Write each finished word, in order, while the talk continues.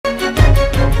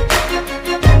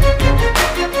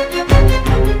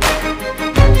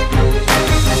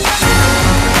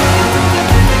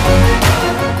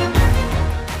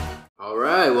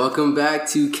welcome back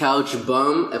to Couch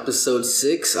Bum, episode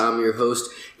 6. I'm your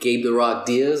host, Gabe the Rock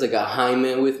Diaz. I got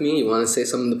Hyman with me. You want to say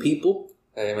something to people?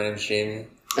 Hey, my name's Jamie.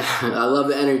 I love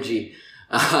the energy.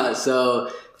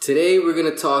 So today we're going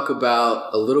to talk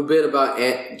about a little bit about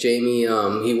Aunt Jamie.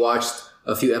 He watched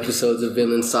a few episodes of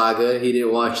Vinland Saga. He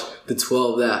didn't watch the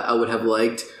 12 that I would have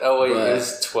liked. Oh wait, it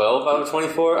was 12 out of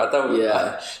 24? I thought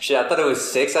I thought it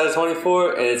was 6 out of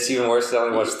 24, and it's even worse that I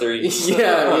only watched 3.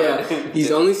 yeah.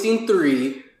 He's only seen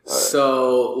 3,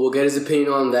 so we'll get his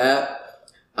opinion on that.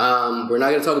 We're not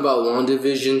going to talk about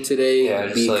WandaVision today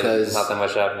because not that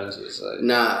much happens.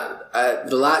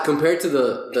 Compared to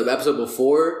the episode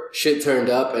before, shit turned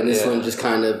up, and this one just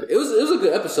kind of it was a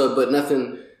good episode, but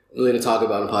nothing really to talk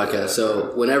about on the podcast.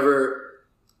 So whenever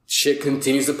shit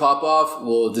continues to pop off,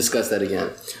 we'll discuss that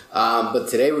again. But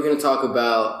today we're going to talk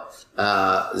about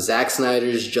Zack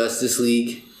Snyder's Justice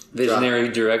League. Visionary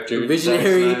director.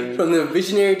 From the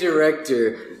visionary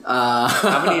director.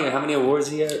 How many awards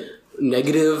he had?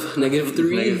 Negative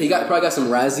 3. He probably got some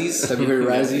Razzies. Have you heard of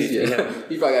Razzies? Yeah.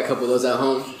 He probably got a couple of those at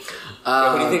home.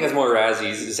 What do you think has more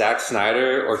Razzies, Zack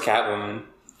Snyder or Catwoman?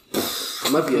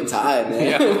 It might be a tie, man.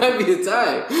 Yeah. It might be a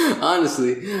tie,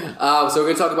 honestly. So we're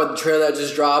going to talk about the trailer that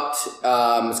just dropped.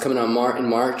 It's coming out in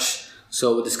March.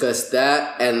 So we'll discuss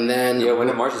that. And then... Yeah, when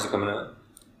in March is it coming out?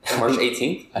 March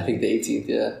 18th? I think the 18th,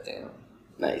 yeah. Damn.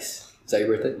 Nice. Is that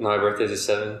your birthday? No, my birthday's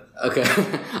the 7th. Okay.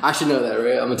 I should know that,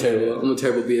 right? I'm a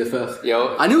terrible BFF.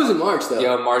 Yo. I knew it was in March, though.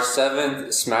 Yo, March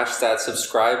 7th, smash that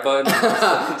subscribe button.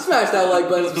 Smash that like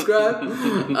button,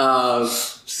 subscribe.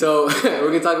 So we're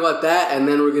going to talk about that, and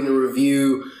then we're going to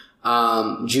review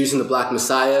Judas and the Black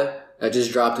Messiah that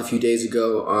just dropped a few days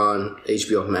ago on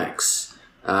HBO Max.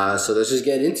 So let's just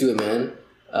get into it, man.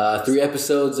 3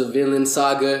 episodes of Vinland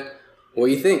Saga. What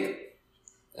do you think?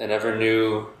 I never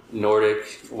knew Nordic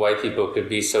white people could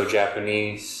be so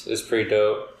Japanese. It's pretty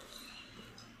dope.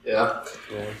 Yeah.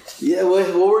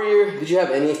 What were did you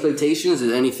have any expectations?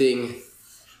 Is anything,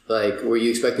 like, were you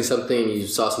expecting something and you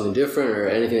saw something different, or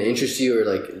anything that interests you, or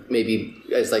like maybe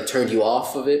it's like turned you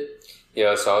off of it?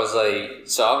 Yeah, so I was like,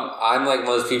 I'm like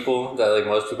most people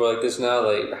are like this now,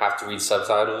 like have to read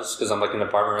subtitles because I'm like in an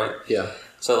apartment, right? Yeah.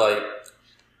 So like,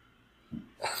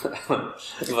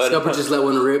 Scupper just let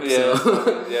one rip. Yeah,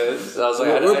 so. Yeah. So I was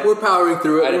like, we're powering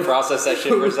through it. I had to process that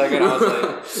shit for a second. I was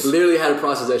like, literally had to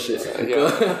process that shit. Yeah.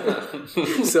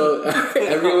 So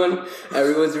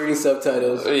everyone's reading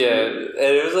subtitles. Yeah, and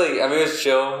it was like, I mean, it was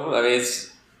chill. I mean,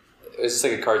 it's just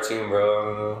like a cartoon, bro. I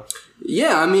don't know.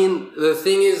 Yeah, I mean, the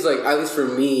thing is, like, at least for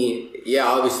me, yeah,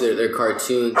 obviously they're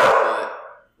cartoons, but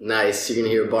nice. You're gonna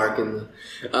hear a bark in the.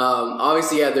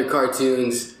 Obviously, yeah, they're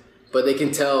cartoons, but they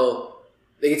can tell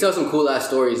some cool ass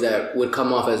stories that would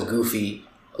come off as goofy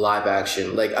live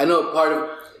action. Like, I know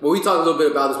we talked a little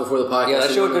bit about this before the podcast. Yeah,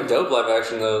 that show would be dope live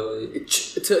action though.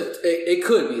 It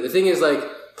could be. The thing is, like,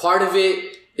 part of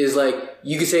it is like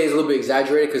you could say it's a little bit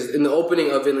exaggerated because in the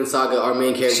opening of Vinland Saga, our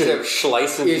main character should have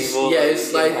slicing people. Yeah,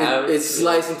 it's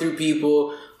slicing through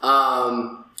people,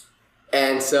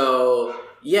 and so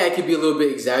yeah, it could be a little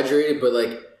bit exaggerated, but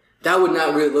like. That would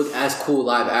not really look as cool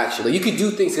live action. Like, you could do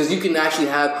things because you can actually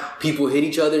have people hit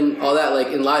each other and all that. Like,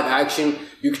 in live action,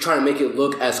 you can try to make it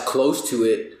look as close to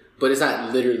it, but it's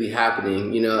not literally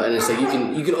happening, you know? And it's like, you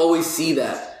can always see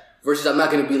that. Versus, I'm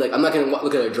not going to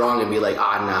look at a drawing and be like,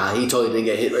 nah, he totally didn't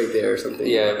get hit right there or something.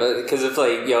 Yeah, but because if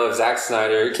Zack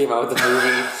Snyder came out with the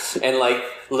movie and like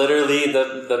literally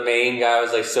the main guy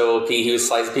was like so OP, he was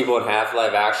slicing people in half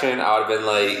live action, I would have been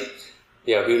like,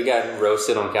 yeah, he would have gotten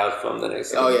roasted on Couch Bum the next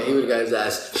day. Oh, yeah, he would have got his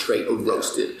ass straight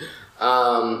roasted.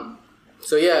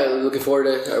 So, yeah, looking forward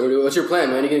to... What's your plan,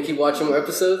 man? You going to keep watching more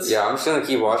episodes? Yeah, I'm just going to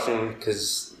keep watching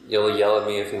because you'll yell at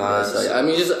me if not. So, I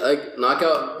mean, just, like, knock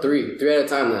out 3 at a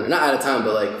time, then. Not at a time,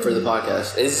 but, like, for the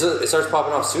podcast. It starts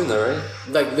popping off soon, though, right?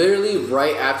 Like, literally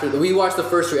right after... We watched the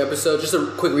first 3 episodes. Just a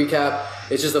quick recap.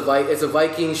 It's just it's a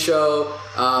Viking show.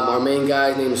 Our main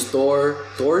guy's name is Thors.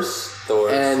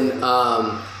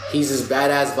 And... he's this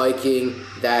badass Viking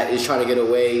that is trying to get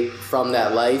away from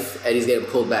that life, and he's getting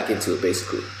pulled back into it,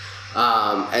 basically.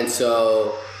 And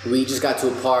so we just got to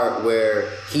a part where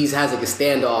he has like a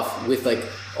standoff with like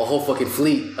a whole fucking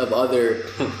fleet of other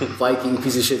Viking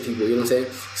piece of shit people, you know what I'm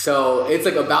saying? So it's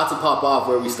like about to pop off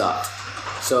where we stopped.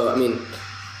 So, I mean,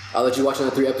 I'll let you watch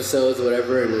another 3 episodes or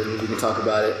whatever, and then we can talk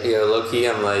about it. Yeah, low-key,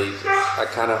 I'm like, I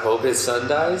kind of hope his son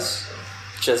dies.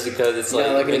 Just because it's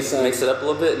like mix it up a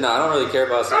little bit. No, I don't really care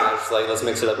about something. Just like, let's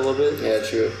mix it up a little bit. Yeah,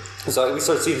 true. So like, we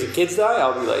start seeing some kids die.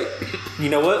 I'll be like, you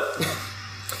know what?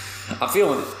 I'm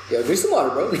feeling it. Yo, drink some water,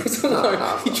 bro. Drink some water.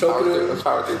 You choking on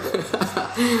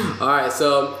it? All right,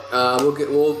 so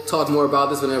we'll talk more about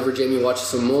this whenever Jamie watches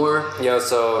some more. Yo,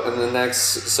 so in the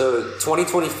next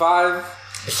 2025.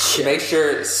 Yeah. Make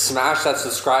sure smash that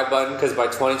subscribe button because by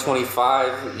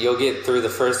 2025 you'll get through the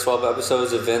first 12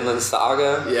 episodes of Vinland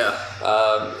Saga. Yeah.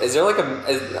 Is there like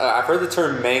I've heard the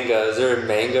term manga. Is there a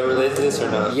manga related to this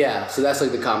or not? Yeah. So that's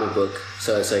like the comic book.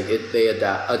 So it's like they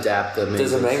adapt the manga.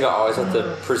 Does a manga always have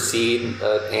to precede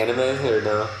anime or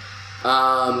no?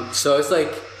 So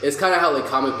it's kind of how like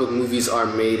comic book movies are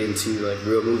made into like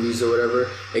real movies or whatever.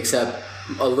 Except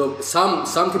a little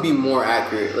some could be more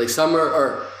accurate. Like some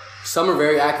are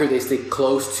very accurate. They stay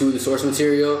close to the source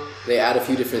material. They add a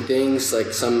few different things.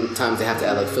 Like sometimes they have to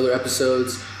add like filler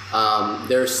episodes.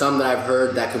 There are some that I've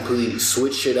heard that completely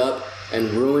switch shit up and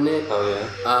ruin it. Oh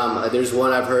yeah. There's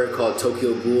one I've heard called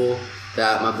Tokyo Ghoul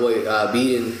that my boy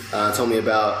Beaton told me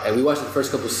about, and we watched the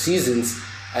first couple seasons.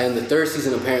 And the third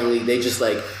season apparently they just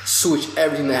like switched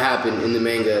everything that happened in the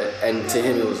manga, and to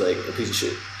him it was like a piece of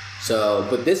shit. So,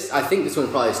 but I think this one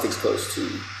probably sticks close to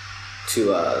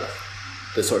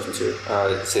the source material.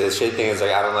 See, the shit thing is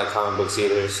like I don't like comic books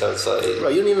either, so it's like. Bro,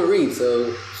 you don't even read,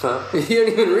 so. Huh? You don't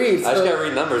even read. So. I just gotta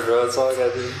read numbers, bro. That's all I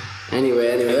gotta do.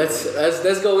 Anyway,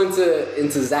 let's go into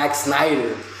Zack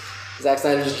Snyder. Zack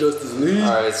Snyder's Justice League.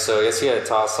 All right, so I guess you gotta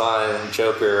toss on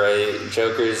Joker, right?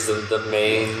 Joker's the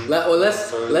main.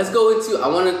 Let's go into. I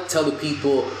want to tell the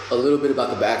people a little bit about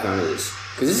the background of this,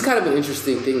 because this is kind of an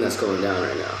interesting thing that's going down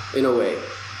right now, in a way.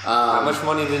 How much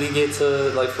money did he get to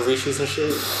like for reshoots and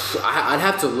shit? I'd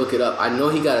have to look it up. I know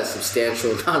he got a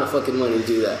substantial amount of fucking money to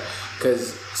do that.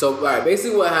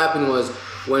 Basically what happened was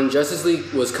when Justice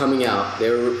League was coming out, they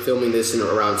were filming this in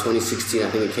around 2016. I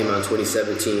think it came out in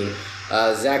 2017.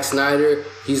 Zack Snyder,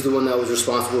 he's the one that was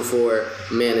responsible for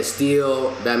Man of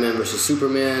Steel, Batman vs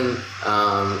Superman,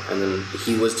 and then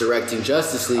he was directing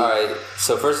Justice League. All right.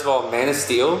 So first of all, Man of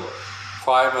Steel,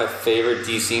 probably my favorite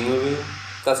DC movie.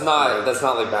 That's not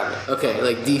like Batman. Okay,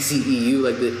 like DCEU,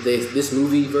 like this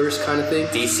movie verse kind of thing.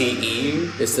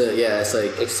 DCEU. It's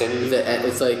like extended.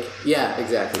 It's like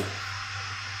exactly.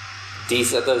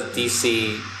 DC. I thought it was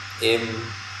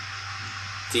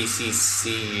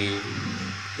DCCU.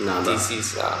 Nah,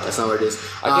 DC's. That's not what it is.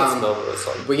 I can't spell it. It's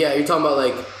like. But yeah, you're talking about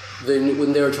like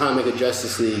when they were trying to make a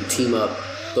Justice League team up.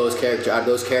 Out of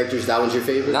those characters, that one's your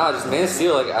favorite? Nah, just Man of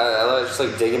Steel. Like I just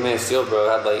like digging Man of Steel, bro.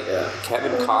 It had like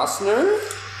Kevin Costner.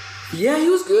 Yeah, he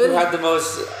was good. Who had the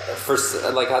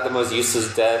most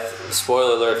useless death.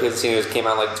 Spoiler alert! If you haven't seen it, came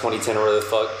out like 2010 or whatever the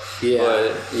fuck. Yeah.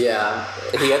 But yeah.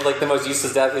 He had like the most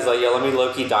useless death. He's like, yo, let me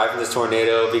low-key die from this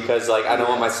tornado because like I don't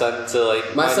want my son to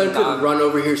like. My son could run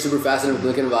over here super fast in a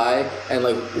blink of an eye and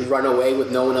like run away with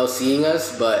no one else seeing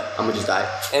us, but I'm gonna just die.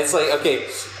 And it's like, okay,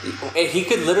 he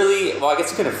could literally. Well, I guess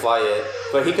he couldn't fly yet,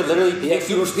 but he could literally pick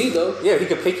you. Speed though. Yeah, he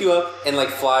could pick you up and like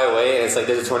fly away, and it's like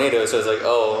there's a tornado, so it's like,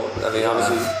 oh, I mean,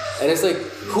 obviously. And it's like,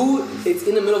 it's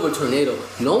in the middle of a tornado.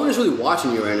 No one is really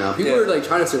watching you right now. People are like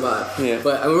trying to survive. Yeah.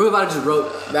 But I mean, we're about to just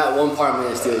wrote that one part of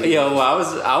Man of Steel. Yo,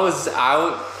 well, I was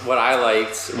out. What I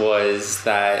liked was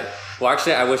that. Well,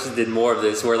 actually, I wish it did more of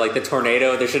this. Where like the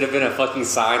tornado, there should have been a fucking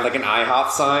sign, like an IHOP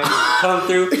sign, come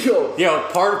through. Yo,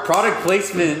 product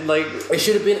placement, like it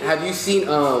should have been. Have you seen?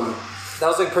 That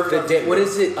was like perfect. What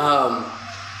is it? It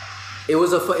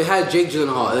had Jake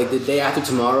Gyllenhaal. Like the day after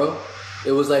tomorrow.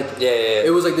 It was like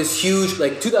It was like this huge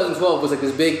 2012 was like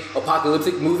this big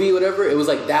apocalyptic movie, whatever. It was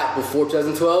like that before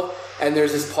 2012. And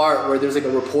there's this part where there's like a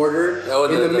reporter in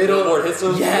the middle. Billboard hits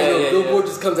him? Billboard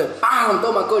just comes and bam,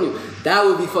 toma coño. That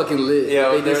would be fucking lit.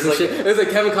 Yeah, there's like shit. It was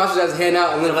like Kevin Costner has his hand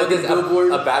out and then like this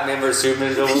billboard. A Batman vs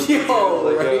Superman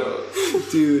billboard.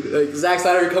 Dude, like Zack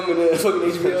Snyder coming to fucking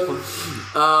HBO.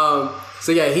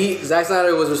 So yeah, Zack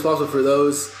Snyder was responsible for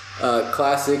those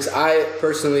classics. I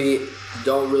personally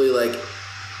don't really like.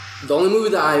 The only movie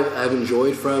that I've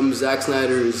enjoyed from Zack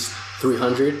Snyder is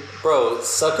 300. Bro,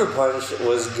 Sucker Punch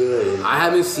was good. I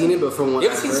haven't seen it, but from what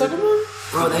I've heard... You haven't seen Sucker Punch?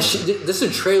 Bro, that shit... This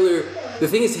is a trailer... The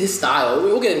thing is his style.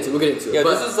 We'll get into it. Yeah,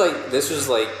 this was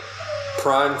like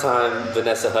prime time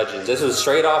Vanessa Hudgens. This was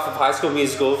straight off of High School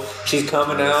Musical. She's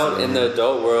coming out in the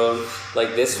adult world.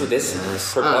 Like, this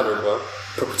propelled her, bro.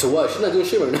 To what? She's not doing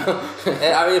shit right now.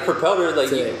 I mean, it propelled her like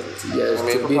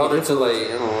propelled her to like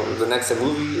the next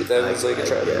movie that was like a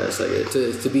trailer. Yeah, it's like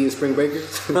to be in Spring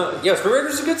Breakers. Yo, Spring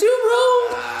Breakers is good too,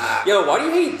 bro. Yo, why do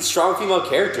you hate strong female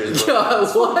characters, bro? Yo,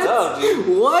 what? Dumb,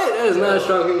 dude. What? That is not a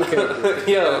strong female character.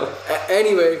 Yo.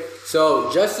 Anyway, so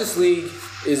Justice League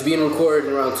is being filmed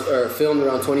around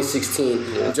 2016.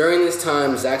 Yeah. During this time,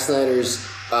 one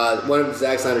of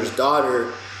Zack Snyder's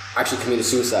daughter actually committed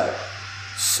suicide.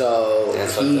 So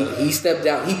he stepped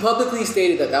down. He publicly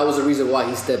stated that was the reason why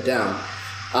he stepped down.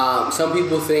 Some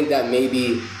people think that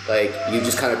maybe like you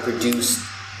just kind of produced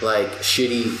like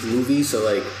shitty movies, so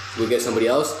like we'll get somebody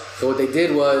else. So what they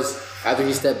did was after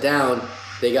he stepped down,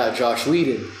 they got Josh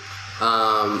Whedon.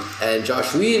 And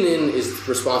Josh Whedon is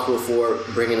responsible for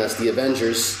bringing us the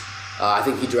Avengers. I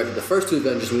think he directed the first 2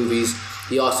 Avengers movies.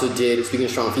 He also did, speaking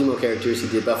of strong female characters, he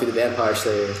did Buffy the Vampire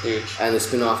Slayer and the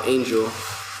spin-off Angel.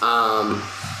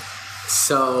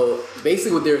 So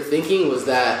basically what they were thinking was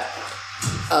that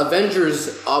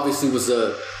Avengers obviously was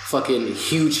a fucking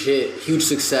huge hit, huge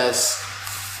success.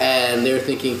 And they're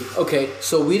thinking, okay,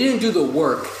 so we didn't do the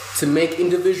work to make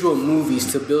individual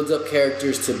movies, to build up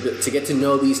characters, to get to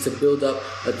know these, to build up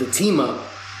the team up.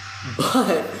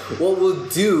 But what we'll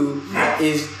do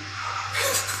is...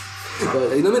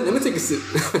 let me take a sip.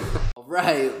 All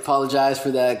right, apologize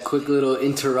for that quick little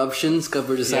interruption.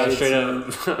 Scupper decided straight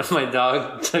up, my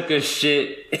dog took a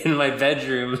shit in my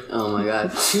bedroom. Oh my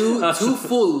god. Two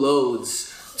full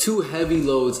loads, 2 heavy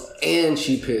loads, and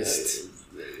she pissed.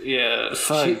 Yeah,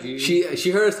 fuck. She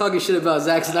heard us talking shit about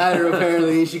Zack Snyder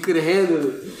apparently, and she couldn't handle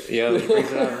it. Yeah,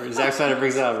 Zack Snyder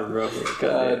brings it over, bro.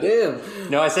 God damn.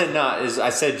 No, I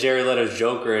said Jared Leto's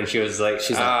Joker, and she was like,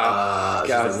 God,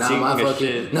 not my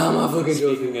fucking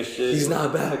Joker. He's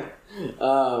not back.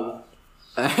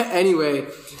 Anyway,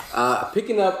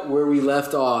 picking up where we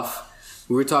left off,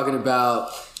 we were talking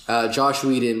about Josh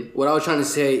Whedon. What I was trying to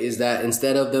say is that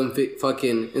instead of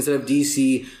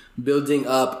DC building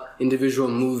up individual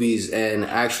movies and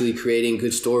actually creating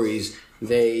good stories,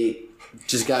 they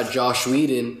just got Josh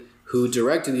Whedon, who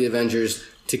directed the Avengers,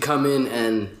 to come in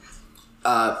and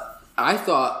I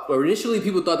thought, or initially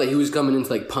people thought that he was coming in to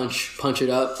like punch it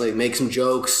up, like make some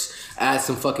jokes, add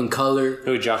some fucking color.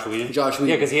 Who, Josh Whedon? Josh Whedon.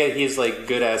 Yeah, because he's like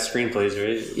good at screenplays,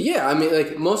 right? Yeah, I mean,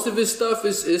 like most of his stuff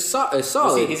is solid.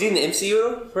 He's in the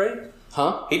MCU, right?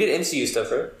 Huh? He did MCU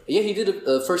stuff, right? Yeah, he did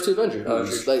the first 2 Avengers. Oh,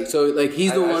 like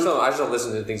he's the one. I just don't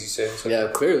listen to the things you say. So. Yeah,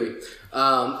 clearly.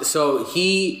 So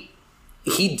he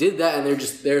did that, and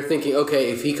they're thinking,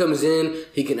 okay, if he comes in,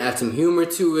 he can add some humor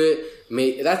to it.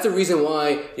 That's the reason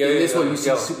why in this one you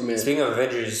see Superman. Speaking of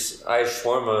Avengers, I ate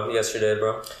shawarma yesterday,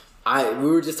 bro. We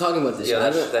were just talking about this. Yeah, I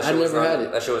never had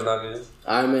it. That shit was not good.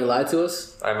 Iron Man lied to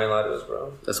us.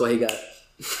 Bro. That's why he got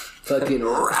fucking.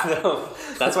 No,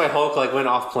 that's why Hulk like went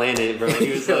off planet, bro.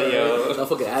 He was like, "Yo, I'm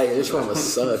fucking out of here. This shawarma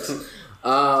sucks."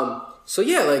 So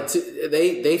yeah, like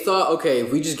they thought, okay,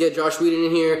 if we just get Josh Whedon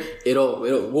in here,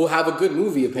 we'll have a good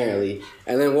movie apparently.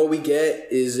 And then what we get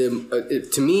is,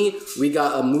 to me, we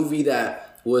got a movie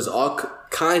that was all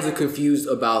kinds of confused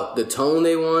about the tone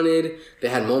they wanted. They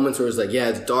had moments where it's like, yeah,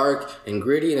 it's dark and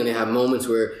gritty, and then they have moments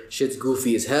where shit's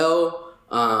goofy as hell.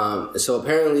 So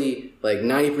apparently, like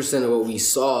 90% of what we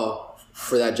saw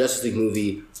for that Justice League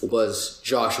movie was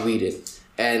Josh Whedon,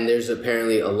 and there's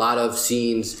apparently a lot of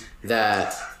scenes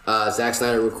that Zack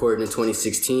Snyder recorded in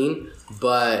 2016,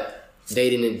 but they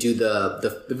didn't do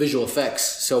the visual effects.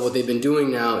 So what they've been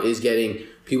doing now is getting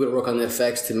people to work on the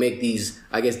effects to make these,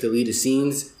 I guess, deleted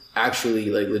scenes actually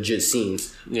like legit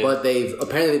scenes. Yeah. But they've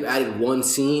added one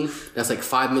scene that's like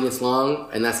 5 minutes long,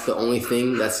 and that's the only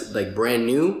thing that's like brand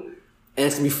new, and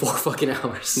it's gonna be 4 fucking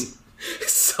hours.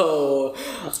 So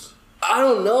I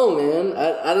don't know, man.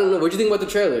 I don't know. What do you think about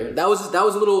the trailer? That was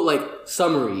a little like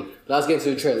summary. But I was getting to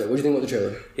the trailer. What do you think about the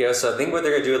trailer? Yeah, so I think what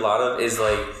they're gonna do a lot of is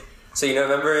like, so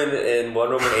remember in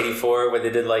Wonder Woman 84 where they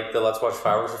did like the Let's Watch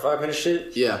Fireworks for 5 minutes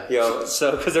shit? Yeah. Yo,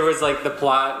 so because there was like the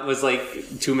plot was like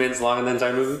 2 minutes long in the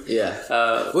entire movie.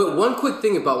 Yeah. Wait, one quick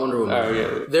thing about Wonder Woman. Oh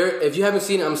yeah. If you haven't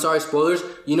seen it, I'm sorry, spoilers.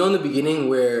 You know in the beginning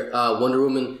where Wonder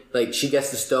Woman, like she gets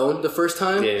the stone the first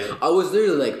time? Yeah. I was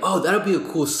literally like, oh, that'll be a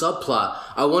cool subplot.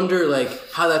 I wonder like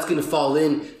how that's gonna fall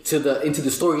into the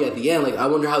story at the end. Like I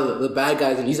wonder how the bad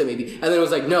guys gonna use that maybe. And then it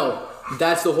was like, no,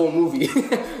 that's the whole movie.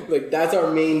 Like that's our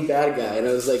main bad guy. And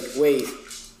I was like, wait,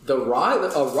 a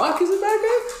Rock is a bad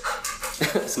guy?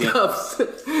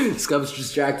 Scub's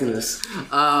distracting us.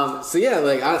 So yeah,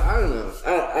 like I don't know.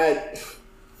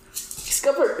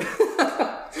 Scupper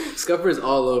is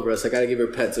all over us. I gotta give her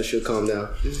pets so she'll calm down.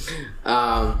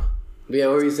 But yeah,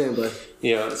 what were you saying, bud?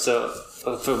 Yeah, so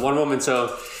for one moment, so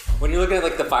when you're looking at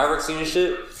like the fireworks scene and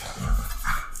shit,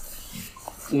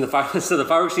 the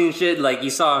fireworks scene and shit, like you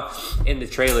saw in the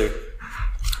trailer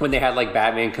when they had like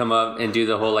Batman come up and do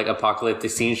the whole like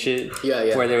apocalyptic scene shit.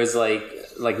 Yeah. Where there was like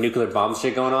nuclear bomb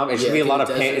shit going on. It's gonna be a lot of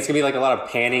it's gonna be like a lot of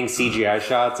panning CGI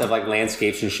shots of like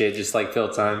landscapes and shit, just like fill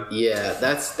time. Yeah,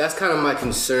 that's kind of my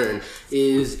concern.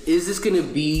 Is this gonna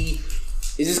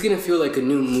feel like a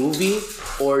new movie,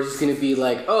 or is this gonna be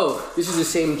like, oh, this is the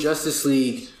same Justice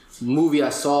League movie I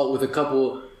saw with a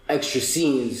couple extra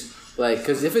scenes. Like,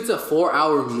 because if it's a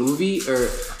 4-hour movie,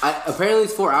 apparently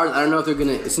it's 4 hours. I don't know if they're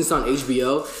gonna, since it's on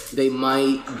HBO, they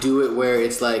might do it where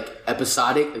it's like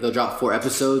episodic. They'll drop 4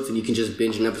 episodes and you can just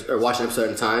binge an episode or watch an episode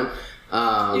at a time.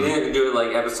 You think they can do it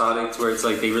like episodic, where it's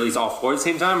like they release all 4 at the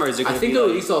same time, or is it? I think they'll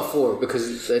release all 4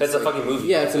 because that's like, a fucking movie.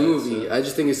 Yeah, it's a movie. I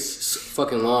just think it's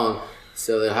fucking long.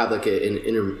 So they'll have like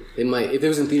they might, if it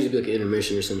was in theaters, it'd be like an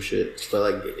intermission or some shit. But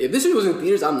like, if this was in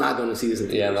theaters, I'm not going to see this in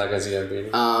theaters. Yeah, I'm not going to see that in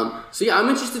theaters. So yeah, I'm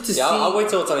interested to see. I'll wait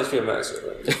till it's on HBO Max.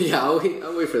 Yeah, I'll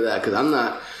wait for that because I'm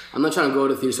not trying to go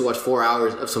to theaters to watch 4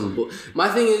 hours of some. My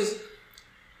thing is,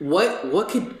 what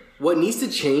needs to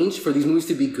change for these movies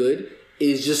to be good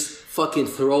is just fucking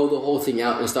throw the whole thing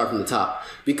out and start from the top.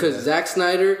 Because Zack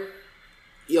Snyder,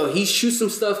 he shoots some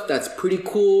stuff that's pretty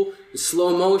cool,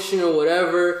 slow motion or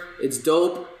whatever. It's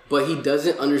dope, but he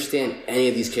doesn't understand any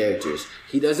of these characters.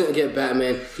 He doesn't get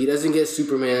Batman. He doesn't get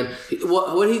Superman.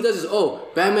 What he does is,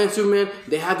 Batman, Superman,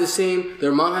 they have the same,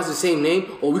 their mom has the same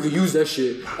name. Oh, we could use that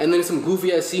shit. And then some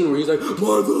goofy ass scene where he's like,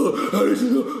 Martha, how did you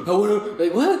know? I wanna,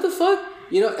 like, what the fuck?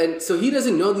 And so he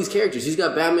doesn't know these characters. He's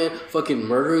got Batman fucking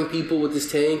murdering people with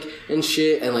his tank and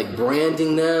shit and like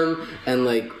branding them and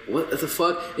like, what the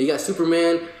fuck? And you got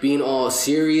Superman being all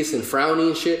serious and frowny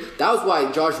and shit. That was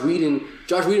why Josh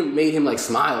Whedon made him like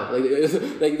smile. Like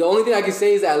the only thing I can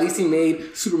say is that at least he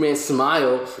made Superman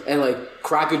smile and like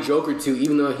crack a joke or two,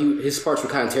 even though his parts were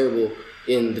kind of terrible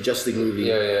in the Justice League movie.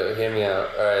 Yeah, hear me out.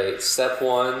 All right, step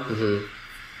 1,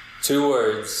 2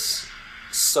 words.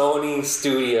 Sony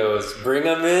Studios. Bring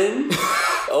them in.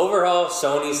 Overhaul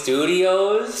Sony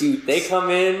Studios. Dude. They come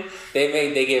in.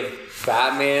 They give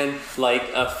Batman like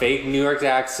a fake New York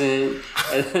accent,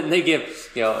 and then they give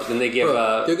they're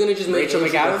gonna just make Rachel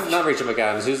McAdams. Not Rachel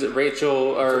McAdams. Who's it? Rachel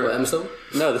or Emerson?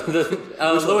 No,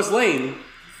 Lois Lane.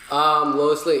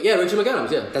 Lois Lane. Yeah, Rachel McAdams.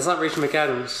 Yeah, that's not Rachel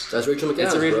McAdams. That's Rachel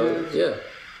McAdams. Bro. Yeah.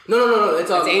 No.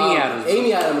 It's Amy Adams.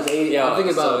 Amy Adams. I'm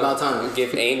thinking about time.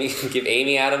 Give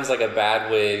Amy Adams like a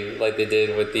bad wig, like they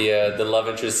did with the love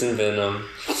interest in Venom,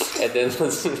 and then like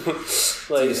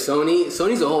dude,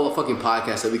 Sony's a whole fucking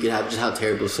podcast that we could have just how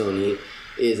terrible Sony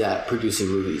is at producing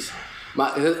movies.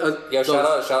 Shout out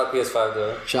PS5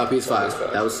 though. Shout out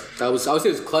PS5. That was I would say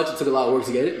it was clutch. It took a lot of work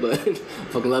to get it, but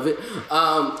fucking love it.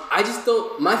 I just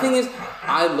don't. My thing is,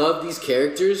 I love these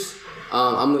characters.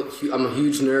 I'm a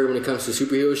huge nerd when it comes to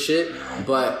superhero shit,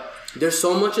 but there's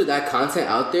so much of that content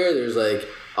out there. There's like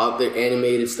out there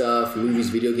animated stuff, movies,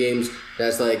 video games.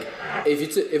 That's like if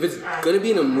it's gonna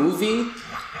be in a movie,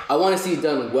 I want to see it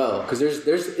done well because there's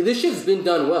this shit's been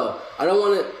done well. I don't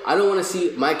want to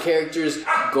see my characters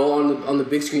go on the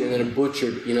big screen and then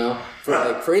butchered.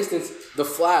 For instance, The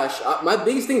Flash. My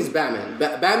biggest thing is Batman.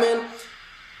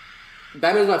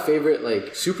 Batman's my favorite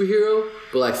like superhero,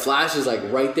 but like Flash is like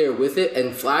right there with it.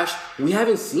 And Flash, we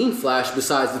haven't seen Flash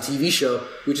besides the TV show,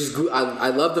 which is I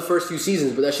love the first few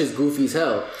seasons, but that shit's goofy as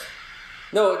hell.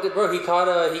 No, bro, he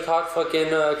caught fucking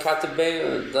Captain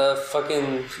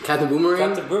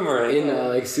Boomerang in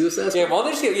like Suicide Squad. Yeah, well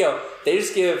they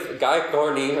just give Guy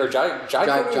Courtney or Jai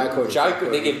Courtney.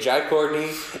 They give Jai Courtney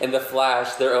and the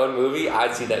Flash their own movie.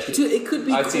 I'd see that shit. Dude, it could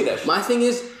be. I'd see that shit. My thing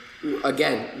is,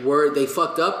 again, where they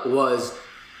fucked up was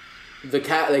the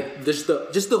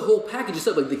just the whole package of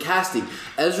stuff, like the casting.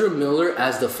 Ezra Miller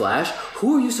as the Flash.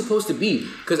 Who are you supposed to be?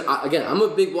 Because I'm a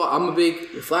big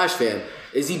Flash fan.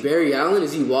 Is he Barry Allen?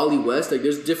 Is he Wally West? Like,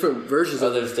 there's different versions.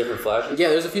 Oh, there's different Flashes. Yeah,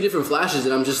 there's a few different Flashes,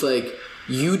 and I'm just like,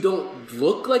 you don't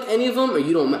look like any of them, or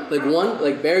you don't like one.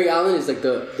 Like Barry Allen is like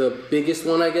the biggest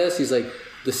one, I guess. He's like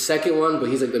the second one, but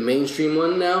he's like the mainstream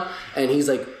one now, and he's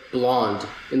like blonde.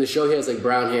 In the show, he has like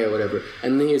brown hair or whatever,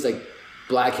 and then he has like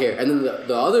black hair, and then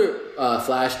the other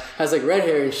Flash has like red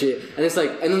hair and shit, and it's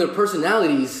like, and then their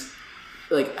personalities,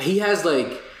 like he has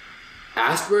like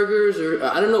Asperger's or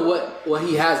I don't know what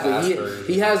he has, but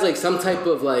he has like some type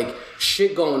of like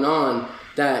shit going on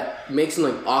that makes him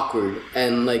like awkward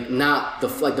and like not the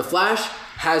Flash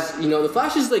has, the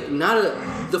Flash is like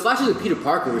the Flash is like Peter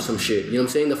Parker or some shit, you know what I'm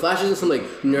saying? The Flash isn't some like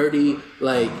nerdy,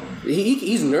 like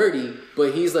he's nerdy,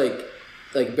 but he's like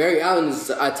Barry Allen is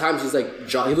at times he's like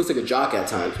he looks like a jock at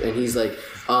times, and he's like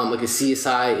a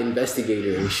CSI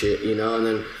investigator and shit, and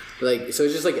then like, so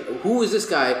it's just like, who is this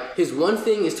guy? His one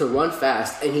thing is to run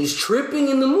fast, and he's tripping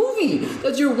in the movie.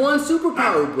 That's your one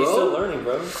superpower, bro. He's still learning,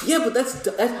 bro. Yeah, but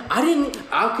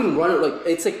I can run it, like,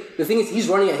 it's like, the thing is, he's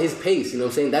running at his pace, you know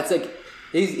what I'm saying? That's like,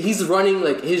 he's running,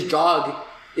 like, his jog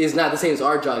is not the same as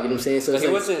our jog, you know what I'm saying? So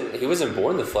he wasn't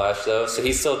born the Flash, though, so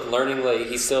he's still learning, like,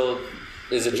 he's still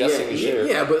is adjusting his shit.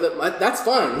 Yeah, but that's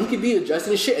fine. He could be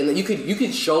adjusting his shit, and then you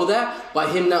could show that by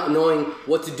him not knowing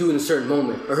what to do in a certain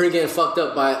moment, or her getting fucked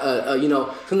up by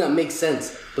something that makes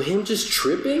sense. But him just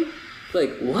tripping,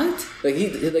 like what? Like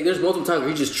there's multiple times where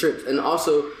he just trips, and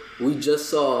also we just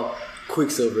saw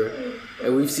Quicksilver,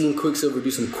 and we've seen Quicksilver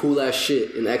do some cool ass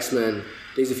shit in X-Men: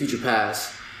 Days of Future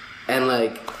Past, and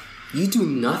like you do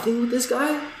nothing with this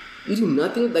guy. You do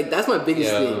nothing? Like, that's my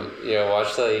biggest thing. Yeah,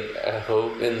 watch, like, I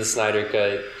hope in the Snyder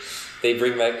Cut, they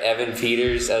bring back Evan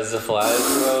Peters as the Flash,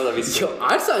 bro. That'd be so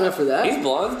I'd sign up for that. He's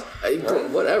blonde. Right?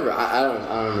 Whatever. I don't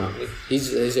know.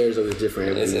 His hair is always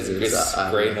different. It's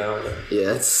gray now.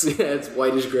 Yeah, it's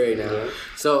whitish gray now. Yeah.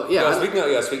 So, yeah.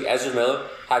 Speaking Ezra Miller,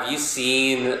 have you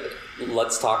seen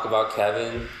Let's Talk About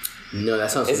Kevin? No,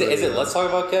 that sounds familiar. Is it Let's Talk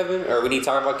About Kevin? Or We Need to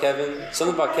Talk About Kevin?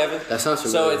 Something about Kevin? That sounds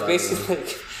familiar. So, it's basically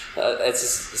like... it's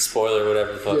a spoiler,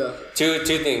 whatever the fuck. Yeah.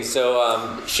 Two things.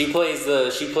 So she plays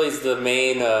the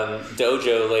main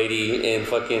dojo lady in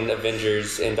fucking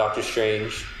Avengers and Doctor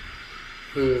Strange.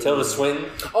 Tilda Swinton.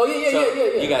 Oh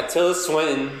yeah. You got Tilda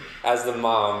Swinton as the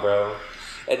mom, bro,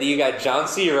 and then you got John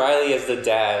C. Reilly as the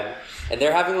dad. And they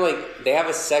have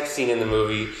a sex scene in the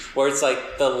movie where it's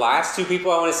like the last two people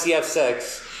I want to see have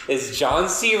sex is John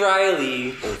C.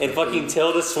 Reilly and fucking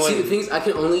Tilda Swinton. See, the thing is, I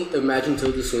can only imagine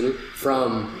Tilda Swinton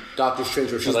from Doctor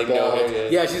Strange, where she's like, bald.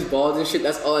 Yeah, she's bald and shit.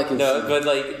 That's all I can see. No, but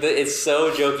like, it's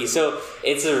so jokey. So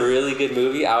it's a really good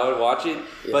movie. I would watch it.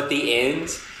 Yeah. But the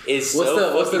end is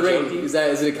what's the rating? Jokey.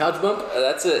 Is it a couch bump?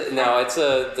 It's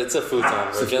a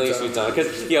futon, bro. Jelly's futon.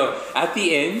 Because at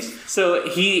the end, so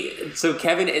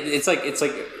Kevin, it's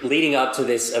like leading up to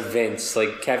this event.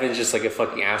 Like Kevin's just like a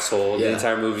fucking asshole the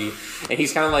entire movie, and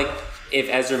he's kind of like if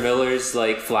Ezra Miller's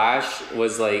like Flash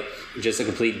was like just a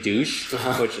complete douche,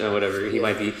 which whatever he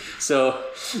might be. So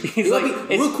he's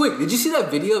real quick. Did you see that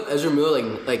video of Ezra Miller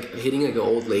like hitting like an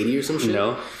old lady or some shit?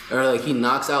 No. Or like he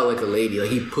knocks out like a lady, like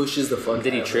he pushes the fuck.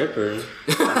 Did he trip or?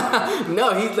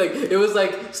 No, he's like it was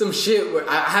like some shit where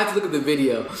I had to look at the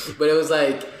video, but it was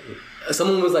like.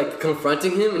 Someone was like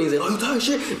confronting him, and he's like, "Oh, you talking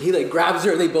shit?" And he like grabs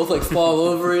her, and they both like fall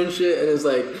over and shit. And it's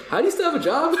like, how do you still have a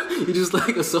job? You just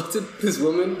like assaulted this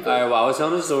woman. All right, well, I was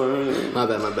telling the story. My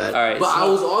bad. All right, but I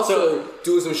was also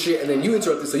doing some shit, and then you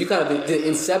interrupted. So you kind of the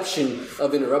inception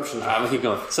of interruptions. I'm gonna keep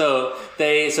going. So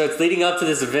it's leading up to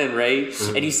this event, right?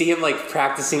 Mm-hmm. And you see him like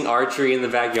practicing archery in the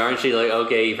backyard. And shit, like,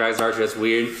 okay, he practices archery. That's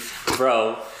weird,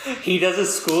 bro. He does a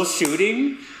school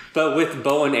shooting. But with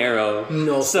bow and arrow.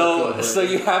 No. So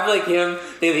you have like him.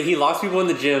 He locks people in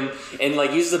the gym and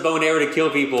like uses the bow and arrow to kill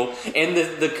people. And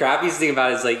the crappiest thing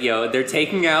about it is like, they're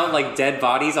taking out like dead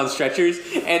bodies on stretchers,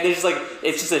 and there's like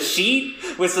it's just a sheet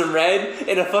with some red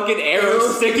and a fucking arrow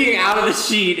sticking out of the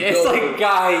sheet. It's like,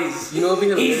 guys,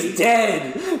 he's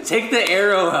dead. Take the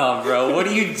arrow out, bro. What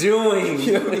are you doing?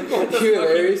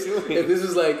 Hilarious. If this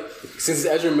was like, since it's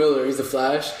Ezra Miller, he's the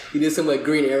Flash. He did some like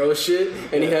Green Arrow shit,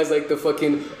 and he has like the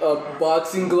fucking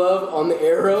boxing glove on the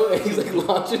arrow, and he's like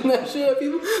launching that shit at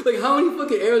people. Like, how many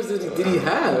fucking arrows did he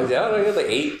have? Yeah, he had like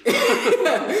 8.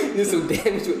 He did some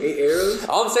damage with 8 arrows.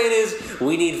 All I'm saying is,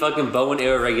 we need fucking bow and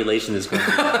arrow regulation in this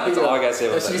country. That's all I gotta say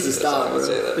about that. That shit needs to stop,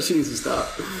 bro. That shit needs to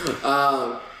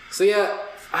stop. So yeah,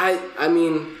 I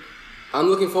mean, I'm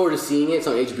looking forward to seeing it. It's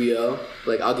on HBO.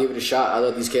 Like, I'll give it a shot. I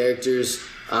love these characters.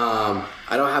 I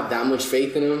don't have that much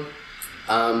faith in them,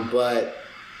 but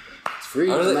it's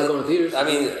free. I'm not going to theaters. I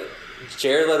mean,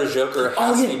 Jared Leto's Joker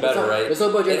has to be better, right? Let's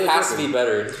talk about Jared It has to be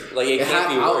better. Like, it can't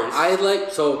be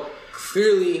worse. So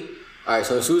clearly, all right.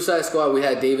 So in Suicide Squad, we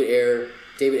had David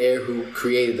Ayer, who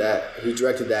created that, who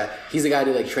directed that. He's the guy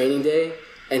who did like Training Day.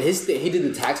 And he did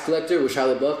The Tax Collector with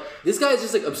Shia LaBeouf. This guy is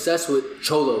just like obsessed with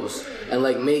cholos and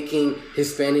like making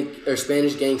Hispanic or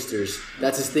Spanish gangsters.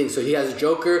 That's his thing. So he has a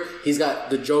Joker. He's got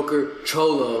the Joker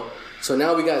cholo. So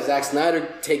now we got Zack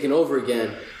Snyder taking over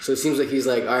again. So it seems like he's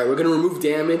like, all right, we're gonna remove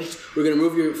damage. We're gonna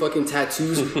remove your fucking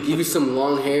tattoos. Give you some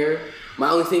long hair.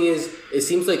 My only thing is, it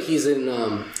seems like he's in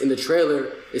the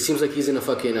trailer. It seems like he's in a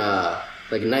fucking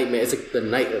like Nightmare. It's like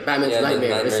Batman's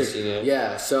Nightmare.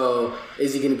 Yeah. So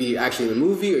is he gonna be actually in the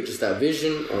movie or just that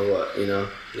vision or what?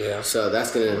 Yeah. So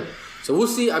that's gonna. So we'll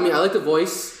see. I mean, I like the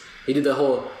voice. He did the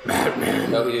whole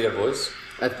Batman. No, he did a voice.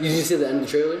 You didn't see the end of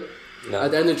the trailer? No.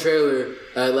 At the end of the trailer,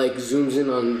 like zooms in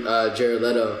on Jared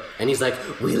Leto, and he's like,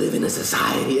 "We live in a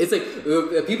society." It's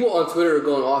like people on Twitter are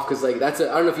going off because like I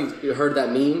don't know if you heard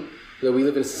that meme. That we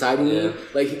live in a society meme.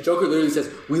 Like, Joker literally says,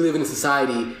 we live in a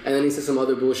society, and then he says some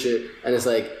other bullshit, and it's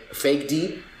like, fake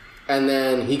deep, and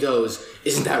then he goes,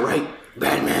 isn't that right,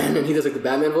 Batman? And he does like the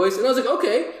Batman voice, and I was like,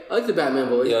 okay, I like the Batman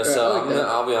voice. Yeah, so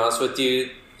I'll be honest with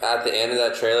you, at the end of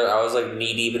that trailer, I was like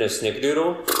knee deep in a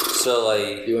snickerdoodle. So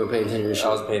like, you weren't paying attention to shit. I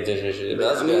wasn't paying attention to shit.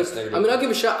 But I mean, I'll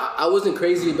give a shot. I wasn't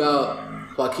crazy about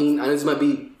Joaquin. I know this might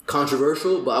be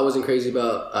controversial, but I wasn't crazy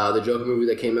about the Joker movie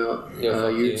that came out a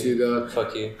year or two ago.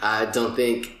 Fuck you. I don't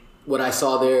think what I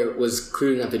saw there was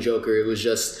clearly not the Joker. It was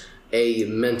just a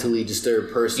mentally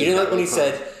disturbed person. You didn't like when he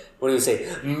said, when he would say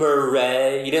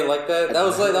Murray? You didn't like that? That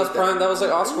was like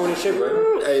Oscar winning shit,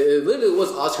 bro. It literally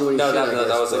was Oscar winning shit. No,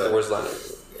 that was like the worst line ever.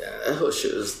 Yeah, that whole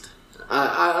shit was.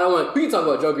 I don't want. We can talk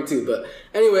about Joker too, but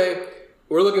anyway,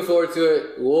 we're looking forward to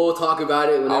it. We'll talk about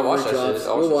it whenever it drops.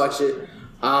 We'll watch it.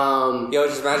 Yo,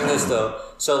 just imagine this though.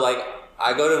 So like,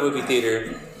 I go to a movie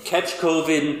theater, catch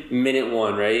COVID minute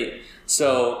 1, right?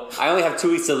 So I only have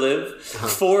 2 weeks to live.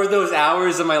 4 of those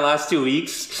hours of my last 2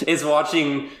 weeks is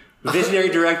watching visionary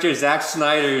director Zack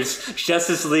Snyder's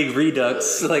Justice League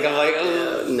Redux. Like I'm like,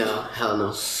 no, hell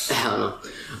no.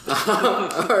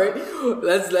 All right,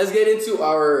 let's get into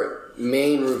our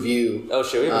main review. Oh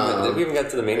shit, we haven't got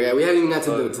to the main. Yeah, we haven't even got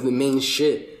to the main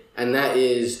shit, and that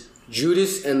is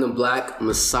Judas and the Black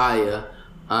Messiah.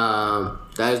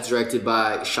 That is directed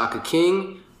by Shaka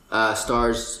King.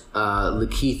 Stars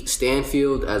Lakeith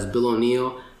Stanfield as Bill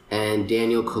O'Neill and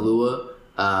Daniel Kaluuya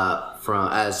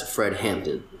as Fred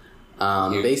Hampton.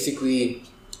 Basically,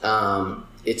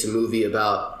 it's a movie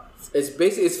about.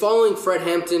 It's following Fred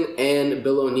Hampton and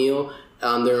Bill O'Neill,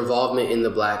 their involvement in the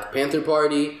Black Panther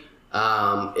Party.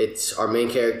 It's our main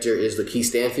character is Lakeith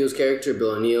Stanfield's character.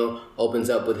 Bill O'Neill opens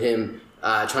up with him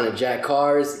trying to jack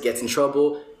cars, gets in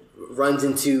trouble, runs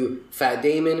into Fat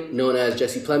Damon, known as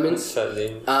Jesse Plemons. Fat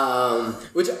Damon.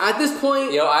 Which at this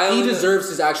point, he deserves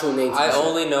his actual name. I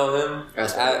only know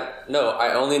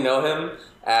him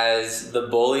as the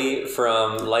bully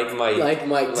from Like Mike. Like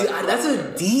Mike. Dude, that's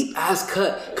a deep ass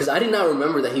cut because I did not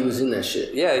remember that he was in that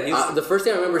shit. Yeah, he's the first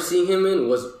thing I remember seeing him in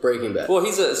was Breaking Bad. Well,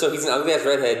 he's an ugly ass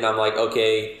redhead, and I'm like,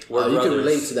 okay, we're brothers. You can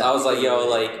relate to that. I was like, yo,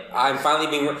 like I'm finally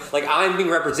being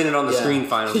represented on the screen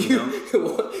finally. You know?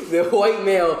 The white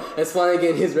male is finally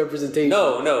getting his representation.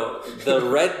 No, the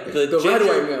red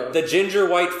white male. The ginger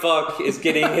white fuck is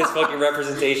getting his fucking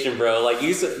representation, bro. Like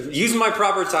use my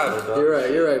proper title, bro.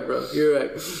 You're right, bro. You're right.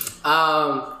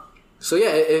 So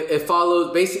yeah, it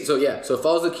follows basically. So it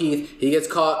follows Lakeith. He gets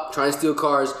caught trying to steal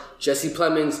cars. Jesse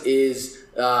Plemons is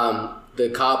the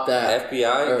cop that the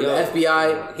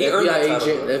FBI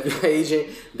agent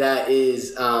that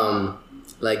is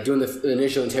like doing the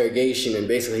initial interrogation, and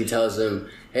basically he tells him,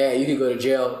 "Hey, you can go to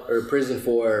jail or prison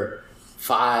for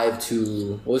 5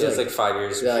 to what was it? It's like 5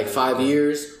 years. Yeah, like 5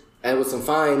 years, and with some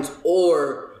fines,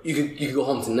 or you could go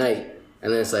home tonight."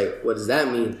 And then it's like, what does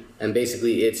that mean? And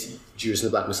basically, it's Judas and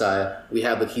the Black Messiah. We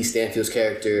have Lakeith Stanfield's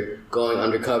character going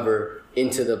undercover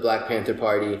into the Black Panther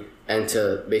Party and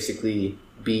to basically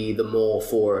be the mole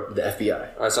for the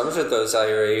FBI. All right, so I'm just gonna throw this out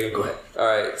here. Right? Go ahead. All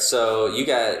right, so you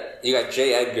got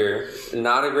J. Edgar.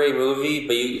 Not a great movie,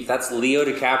 but that's Leo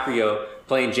DiCaprio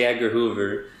playing J. Edgar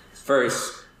Hoover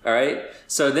first. All right,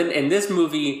 so then in this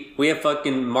movie we have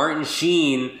fucking Martin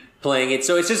Sheen playing it.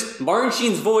 So it's just Martin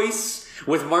Sheen's voice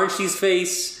with Martin Sheen's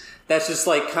face. That's just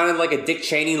like kind of like a Dick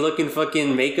Cheney looking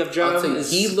fucking makeup job.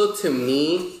 He looked to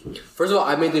me. First of all,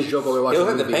 I made this joke while we were watching. He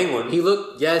looked like the Penguin. He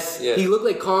looked He looked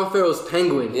like Colin Farrell's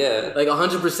Penguin. Yeah, like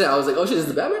 100%. I was like, oh shit, this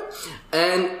is the Batman.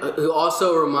 And he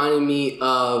also reminded me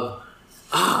of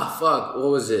what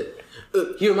was it?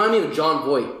 He reminded me of John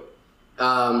Voight.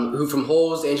 Who from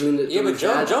Holes, Angelina. Yeah, but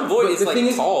John Voight is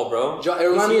like tall, bro. It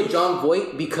reminded me of John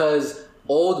Voight because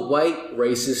old white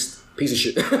racist. Piece of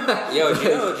shit. Yo,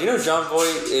 do you know John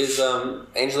Voight is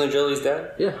Angelina Jolie's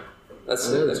dad? Yeah. That's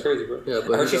crazy, bro. Yeah,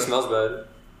 but I heard she smells bad.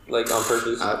 Like on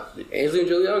purpose. Angelina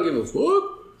Jolie, I don't give a fuck.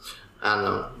 I don't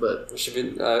know, but she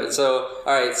been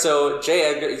so J.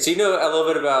 Edgar. So you know a little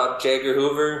bit about J. Edgar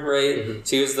Hoover, right? Mm-hmm.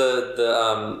 So he was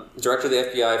the director of the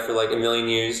FBI for like a million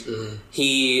years. Mm-hmm.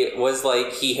 He was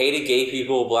like he hated gay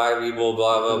people, black people,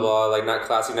 blah blah blah, like not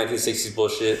classic 1960s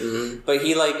bullshit. Mm-hmm. But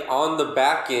he like on the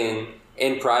back end.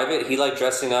 In private, he like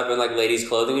dressing up in like ladies'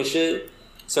 clothing and shit.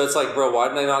 So it's like, bro, why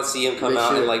didn't I not see him come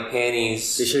out in like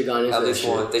panties? They should have gone into at least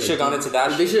one. They should have gone into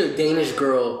that. They should have Danish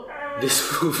Girl this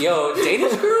movie. Yo,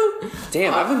 Danish Girl?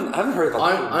 Damn, I haven't heard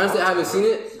about that. Honestly, I haven't seen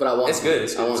it, but I want. It's good.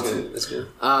 It's good. It's good.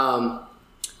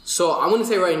 So I'm gonna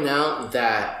say right now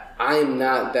that I am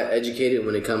not that educated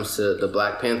when it comes to the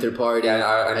Black Panther Party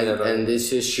and this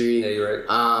history. Yeah, you're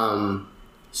right.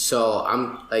 So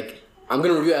I'm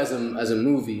gonna review it as a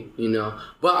movie, you know.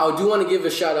 But I do want to give a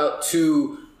shout out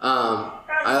to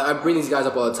I bring these guys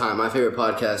up all the time. My favorite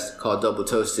podcast called Double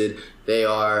Toasted. They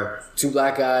are 2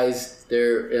 black guys.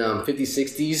 They're 50s,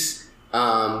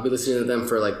 60s. Been listening to them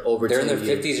for like over 10 years. They're in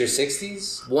their 50s or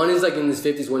 60s? One is like in his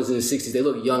 50s, one is in his 60s. They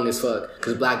look young as fuck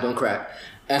because black don't crack.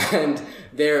 and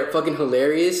they're fucking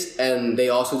hilarious. And they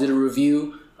also did a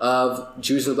review of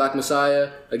Judas and the Black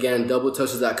Messiah. Again,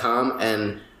 doubletoasted.com,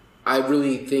 and I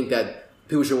really think that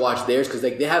people should watch theirs because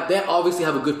they obviously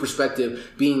have a good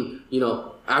perspective, being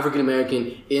African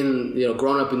American in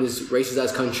growing up in this racist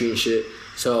ass country and shit.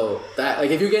 So that like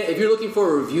if you're looking for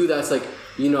a review that's like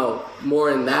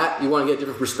more in that, you want to get a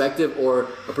different perspective or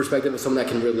a perspective of someone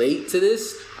that can relate to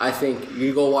this, I think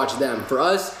you go watch them. For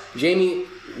us, Jamie,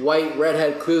 white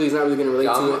redhead, clearly is not really going to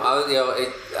relate to it.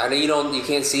 I know you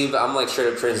can't see, but I'm like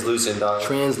straight up translucent, dog.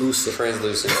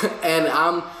 Translucent. And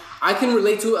I can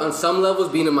relate to it on some levels,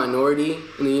 being a minority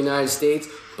in the United States,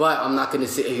 but I'm not going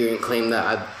to sit here and claim that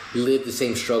I've lived the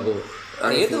same struggle.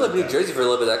 You had to live in New Jersey for a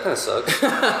little bit. That kind of sucks.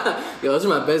 Yo, those are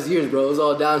my best years, bro. It was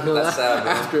all downhill. That's sad,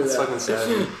 man. After That's that. fucking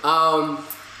sad.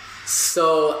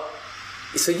 So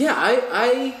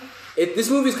yeah, this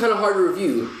movie is kind of hard to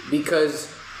review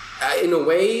because, in a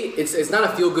way, it's not a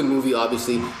feel good movie.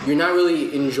 Obviously, you're not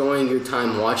really enjoying your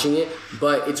time watching it,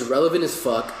 but it's relevant as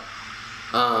fuck.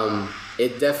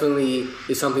 It definitely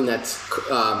is something that's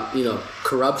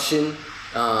corruption.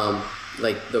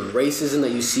 Like the racism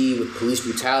that you see with police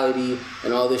brutality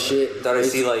and all this shit. That I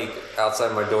see like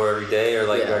outside my door every day, or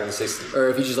like driving 60. Or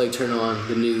if you just like turn on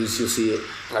the news, you'll see it.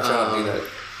 I try not to do that.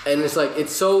 And it's like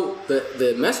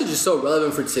the message is so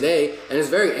relevant for today, and it's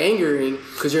very angering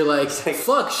because you're like,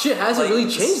 fuck, shit hasn't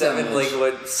really changed that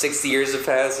much. 60 years have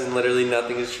passed and literally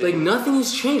nothing has changed. Like nothing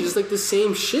has changed. It's like the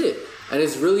same shit, and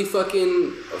it's really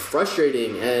fucking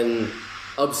frustrating and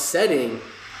upsetting.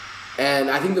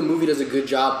 And I think the movie does a good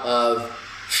job of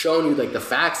showing you like the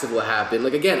facts of what happened.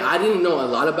 Like again, I didn't know a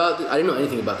lot about this. I didn't know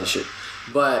anything about this shit.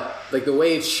 But like the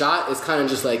way it's shot is kind of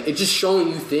just like it's just showing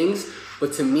you things.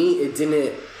 But to me, it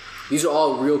didn't. These are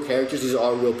all real characters. These are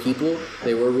all real people.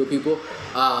 They were real people.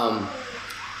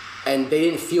 And they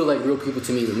didn't feel like real people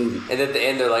to me in the movie. And at the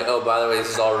end, they're like, "Oh, by the way,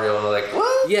 this is all real." And they're like,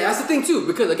 "What?" Yeah, that's the thing too.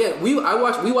 Because again, we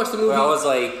watched the movie. Well, I was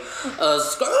like,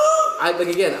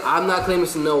 I'm not claiming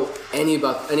to know any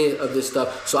of this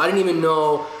stuff. So I didn't even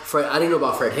know I didn't know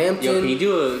about Fred Hampton. Yo,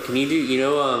 can you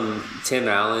do Tim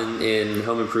Allen in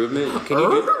Home Improvement? Can you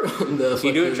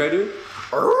do it? Try to do it.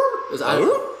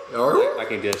 I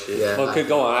can't do that shit. Yeah, well,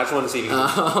 go on. I just want to see you.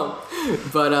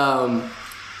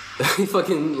 He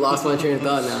fucking lost my train of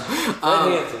thought now.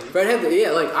 Fred Hampton,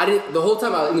 yeah, like I didn't. The whole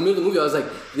time in the middle of the movie, I was like,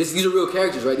 "These are real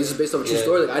characters, right? This is based off a true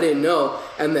story." Like I didn't know,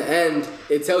 and the end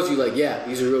it tells you like, "Yeah,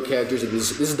 these are real characters, and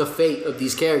this is the fate of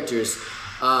these characters."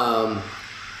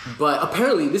 But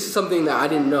apparently, this is something that I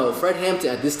didn't know. Fred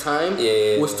Hampton at this time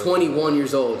was 21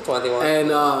 years old. 21, and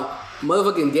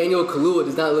motherfucking Daniel Kaluuya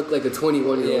does not look like a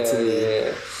 21-year-old to me.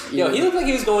 Yeah. Yo, he looked like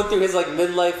he was going through his like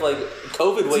midlife like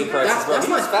COVID weight crisis, bro.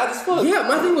 He was fat as fuck. Yeah,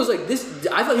 my thing was like this.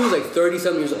 I thought he was like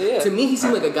 30-something years old. Yeah. To me, he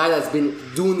seemed like a guy that's been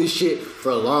doing this shit for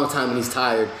a long time and he's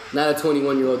tired. Not a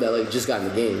 21-year-old that like just got in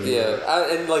the game. Yeah,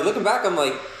 and like looking back, I'm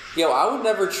like, yo, I would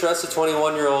never trust a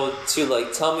 21-year-old to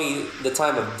like tell me the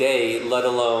time of day, let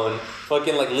alone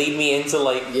fucking like lead me into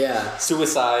like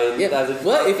suicide. Yeah,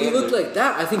 but if he looked like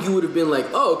that, I think you would have been like,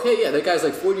 oh, okay, yeah, that guy's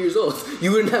like 40 years old.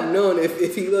 You wouldn't have known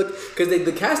if he looked, because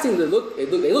the casting they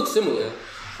look similar.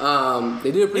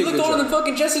 They did a pretty good job. He looked older than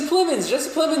fucking Jesse Plemons.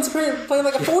 Jesse Plemons playing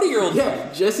like a 40-year-old.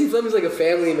 Yeah, Jesse Plemons like a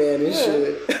family man and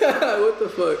shit. What the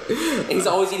fuck? And he's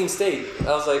always eating steak.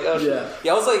 I was like, oh shit.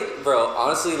 Yeah, I was like, bro,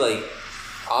 honestly, like,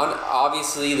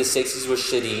 obviously the 60s was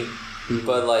shitty,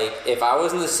 but like if I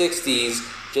was in the 60s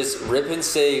just ripping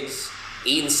cigs,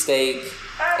 eating steak,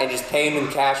 and just paying in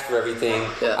cash for everything,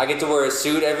 I get to wear a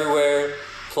suit everywhere,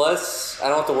 plus I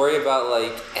don't have to worry about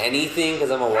like anything because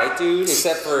I'm a white dude,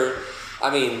 except for I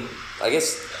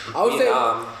guess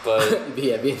Vietnam, but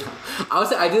yeah, Vietnam. I would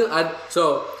say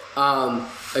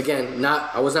again,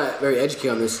 I was not very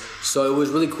educated on this, so it was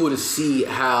really cool to see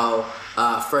how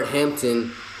Fred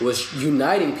Hampton was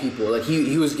uniting people. Like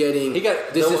he was getting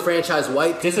disenfranchised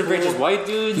white people. Disenfranchised white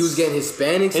dudes. He was getting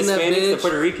Hispanics in that bitch. The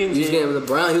Puerto Ricans. He was getting the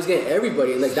brown. He was getting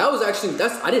everybody. And like that was actually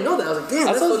I didn't know that. I was like, damn,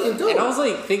 that's fucking dope. And I was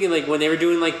like thinking like when they were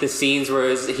doing like the scenes where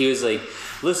he was like,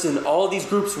 listen, all these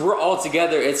groups we're all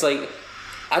together. It's like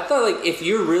I thought like if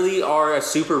you really are a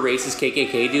super racist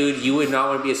KKK dude, you would not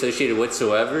want to be associated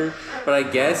whatsoever. But I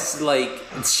guess like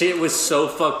shit was so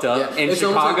fucked up in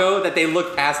Chicago that they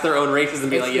look past their own races and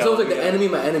be like, yo. It's almost like the enemy,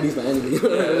 my enemy's my enemy.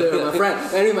 My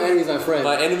friend. Enemy, my enemy's my friend.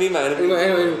 My enemy, my enemy. My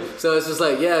enemy. So it's just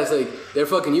like, it's like they're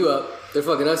fucking you up. They're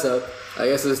fucking us up. I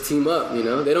guess let's team up, you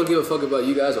know? They don't give a fuck about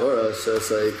you guys or us. So it's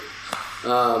like,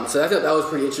 so I thought that was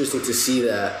pretty interesting to see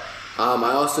that.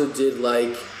 I also did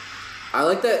I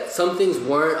like that some things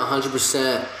weren't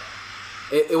 100%.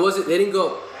 It wasn't. They didn't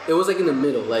go. It was like in the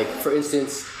middle. Like for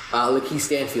instance, Lakeith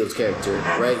Stanfield's character,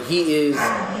 right?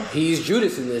 He's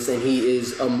Judas in this, and he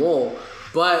is a mole,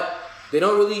 but they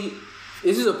don't really.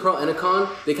 This is a pro and a con.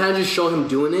 They kind of just show him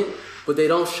doing it, but they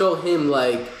don't show him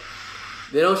like.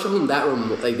 They don't show him that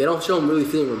like they don't show him really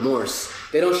feeling remorse.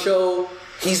 They don't show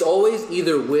he's always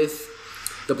either with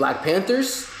the Black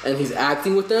Panthers and he's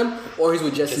acting with them, or he's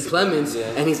with Jesse Plemons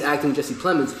and he's acting with Jesse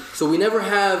Plemons. So we never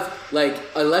have like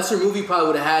a lesser movie probably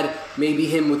would have had maybe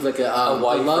him with like a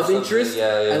love interest,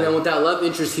 and then with that love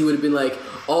interest he would have been like,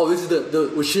 oh, this is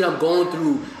the shit I'm going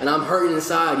through and I'm hurting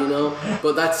inside, you know.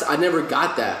 But I never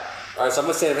got that. Alright, so I'm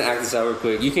gonna stand up and act this out real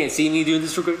quick. You can't see me doing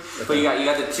this real quick, but you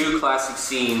got the two classic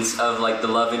scenes of like the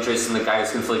love interest and the guy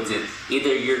who's conflicted.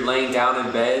 Either you're laying down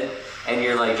in bed and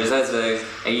you're like just as is,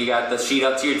 and you got the sheet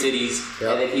up to your titties,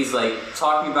 and then he's like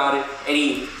talking about it, and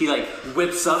he like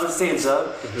whips up and stands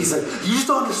up. He's like, you just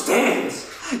don't understand.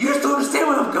 You just don't understand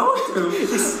what I'm going through.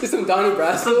 It's some Donnie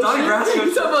Brasco. You talking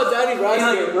about Donnie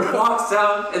Brasco? He like walks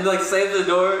out and like slams the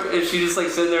door, and she just like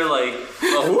sitting there like,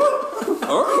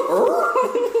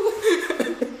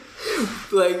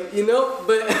 like, you know.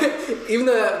 But even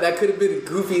though that could have been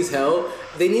goofy as hell,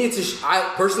 they needed to.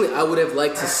 I would have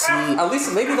liked to see at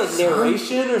least maybe like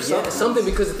narration or something. Yeah, something,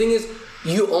 because the thing is,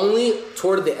 you only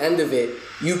toward the end of it,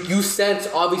 you sense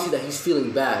obviously that he's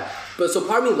feeling bad. But so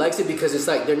part of me likes it because it's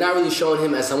like they're not really showing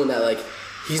him as someone that like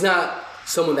he's not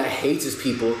someone that hates his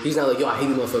people. He's not like, yo, I hate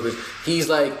these motherfuckers. He's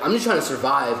like, I'm just trying to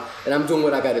survive and I'm doing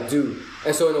what I gotta do.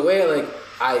 And so in a way, like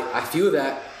I feel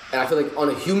that, and I feel like on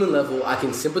a human level I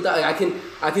can sympathize. I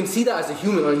can see that as a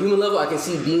human. On a human level I can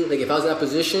see being like, if I was in that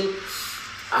position,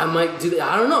 I might do that.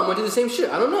 I don't know. I might do the same shit.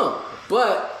 I don't know.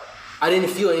 But I didn't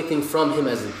feel anything from him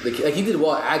as like he did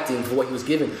well acting for what he was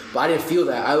given, but I didn't feel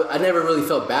that. I never really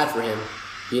felt bad for him.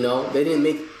 You know, they didn't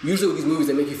make, usually with these movies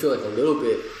they make you feel like a little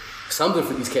bit something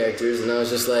for these characters, and I was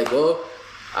just like, well,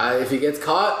 if he gets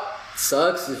caught,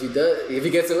 sucks. If he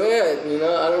gets away, you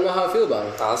know, I don't know how I feel about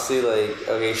him. Honestly, like,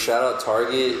 okay, shout out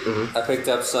Target. I picked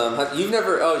up some. You've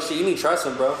never? Oh shit, you need to try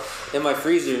some, bro. In my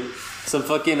freezer, some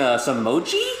fucking some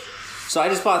mochi. So I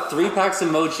just bought 3 packs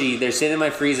of mochi. They're sitting in my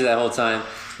freezer that whole time.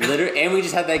 And we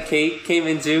just had that cake came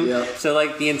in too. Yep. So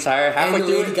like the entire halfway and the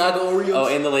through Lady Gaga Oreos. Oh,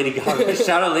 and the Lady Gaga.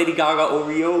 Shout out Lady Gaga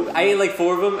Oreo. I ate like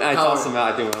 4 of them and I tossed them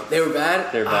out. I threw them out. They were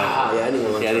bad? They're bad. Yeah, I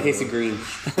didn't want Yeah, they tasted green.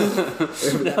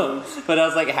 No, but I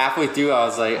was like halfway through. I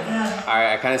was like, all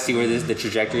right, I kind of see where the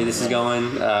trajectory this is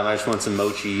going. I just want some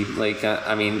mochi. Like,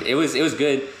 I mean, it was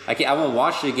good. I won't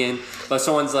watch it again. But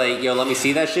someone's like, yo, let me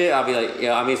see that shit. I'll be like,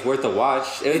 yo, I mean, it's worth the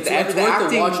watch. It's worth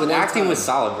the watch. The acting was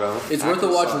solid, bro. It's worth the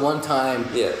watch one time.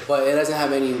 Yeah. But it doesn't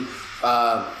have any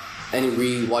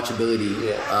rewatchability.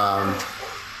 Yeah.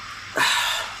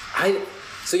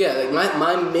 Like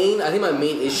my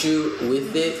main issue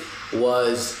with it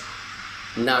was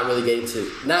not really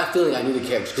not feeling I knew the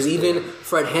characters, because even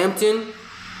Fred Hampton,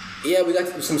 yeah, we got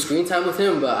some screen time with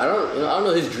him, but I don't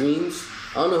know his dreams.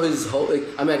 I don't know his whole, like,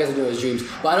 I mean, I guess I do know his dreams,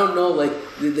 but I don't know, like,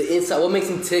 the inside, what makes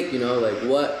him tick, you know, like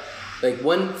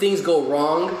when things go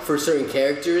wrong for certain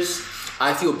characters,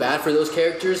 I feel bad for those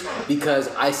characters because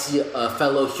I see a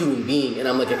fellow human being, and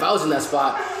I'm like, if I was in that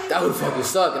spot, that would fucking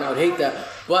suck, and I would hate that.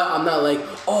 But I'm not like,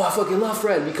 oh, I fucking love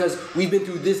Fred because we've been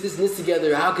through this, and this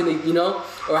together. How can they, you know,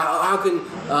 or how can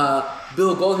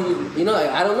Bill Golding, you know, like,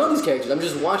 I don't know these characters. I'm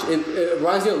just watching. It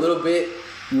reminds me a little bit,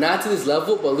 not to this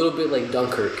level, but a little bit like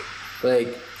Dunkirk.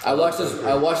 Like I watched this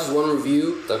one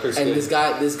review, Dunkirk's and good.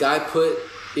 this guy put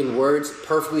in words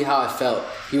perfectly how I felt.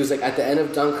 He was like, at the end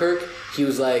of Dunkirk, he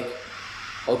was like,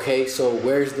 okay, so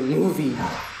where's the movie?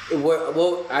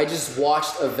 Well, I just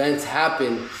watched events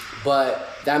happen, but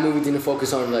that movie didn't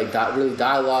focus on like really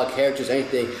dialogue, characters,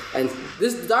 anything. And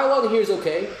this dialogue in here is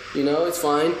okay, you know, it's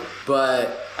fine.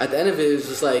 But at the end of it, it was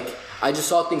just like I just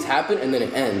saw things happen, and then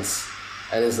it ends,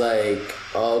 and it's like,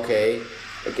 oh, okay,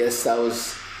 I guess that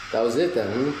was it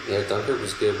then. Yeah, Dunkirk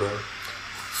was good, bro.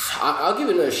 I'll give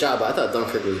it another shot, but I thought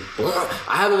Dunkirk was boring.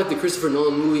 I haven't liked the Christopher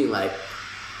Nolan movie in like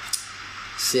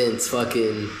since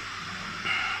fucking,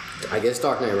 I guess,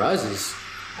 Dark Knight Rises.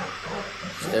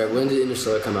 When did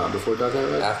Interstellar come out? Before Dark Knight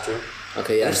Rises? After.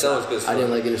 Okay, yeah. Interstellar's good. I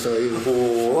didn't like Interstellar either.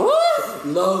 What?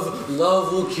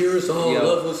 Love will cure us all. Yo,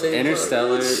 love will save us.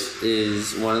 Interstellar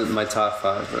is one of my top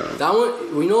 5, bro. That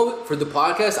one, we know for the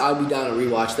podcast, I'll be down to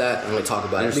rewatch that. I'm gonna talk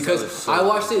about it because I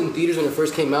watched it in theaters when it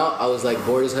first came out. I was like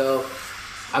bored as hell.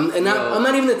 I'm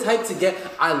not even the type to get.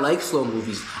 I like slow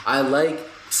movies. I like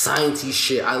sciencey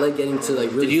shit. I like getting to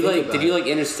like really. Did you like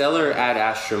Interstellar or Ad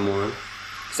Astra more?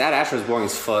 Ad Astra was boring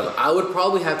as fuck. I would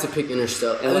probably have to pick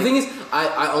Interstellar. And the thing is,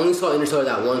 I only saw Interstellar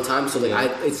that one time, so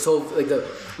like it's so like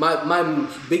my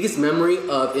biggest memory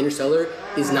of Interstellar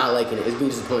is not liking it. It's being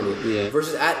disappointed. Yeah.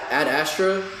 Versus Ad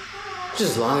Astra,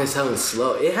 just long as hell and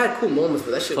slow. It had cool moments,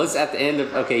 but that shit. Plus, at the end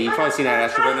of you've probably seen Ad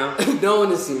Astra by now. No one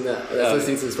has seen that. That's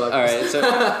listening to this podcast. All right,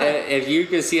 so if you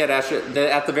can see Ad Astra,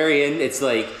 at the very end, it's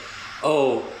like,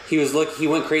 oh, he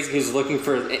went crazy. He was looking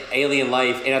for alien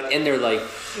life, and at the end, they're like,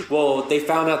 well, they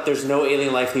found out there's no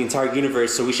alien life in the entire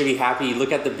universe, so we should be happy.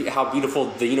 Look at how beautiful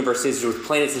the universe is with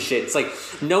planets and shit. It's like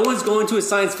no one's going to a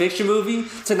science fiction movie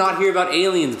to not hear about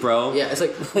aliens, bro. Yeah, it's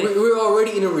like we're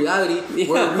already in a reality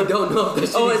where we don't know if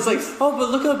this shit it's like, oh, but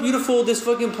look how beautiful this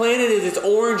fucking planet is. It's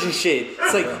orange and shit.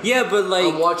 It's like, yeah, but like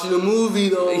I'm watching a movie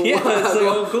though. Yeah, it's like,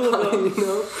 oh, cool, bro. You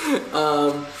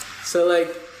know, so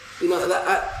like. You know,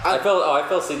 I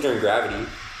fell asleep during Gravity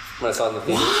when I saw it in the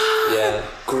theater.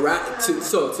 Yeah.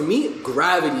 So to me,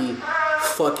 Gravity,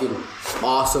 fucking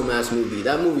awesome ass movie.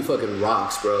 That movie fucking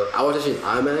rocks, bro. I watched that shit in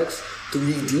IMAX,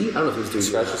 3D. I don't know if it was 3D,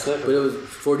 Scratch but it was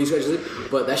 4D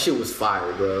scratch. But that shit was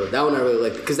fire, bro. That one I really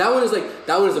liked because that one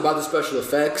is about the special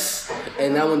effects,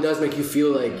 and that one does make you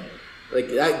feel like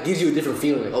that gives you a different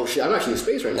feeling. Like, oh shit, I'm actually in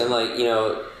space right now. And like, you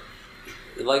know.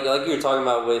 Like you were talking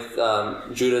about with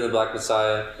Judah and the Black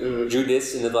Messiah,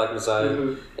 Judas and the Black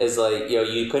Messiah, is like, you know,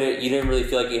 you didn't really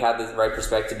feel like you had the right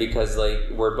perspective because like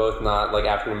we're both not like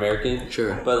African American.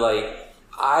 Sure. But like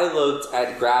I looked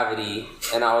at Gravity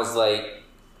and I was like,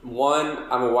 one,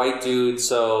 I'm a white dude,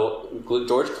 so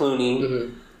George Clooney.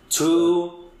 Mm-hmm.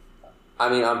 Two, I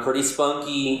mean, I'm pretty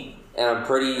spunky. And I'm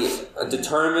pretty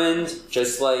determined,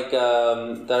 just like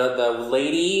the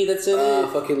lady that's in it.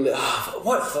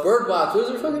 What? Bird Box. What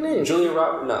was her fucking name? Julia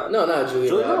Roberts? No, not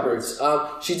Julia Roberts.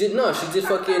 She did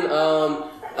fucking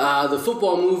the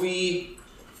football movie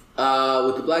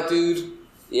with the black dude.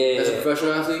 Yeah. That's a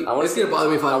professional athlete. It's gonna bother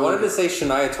me if I wanted to say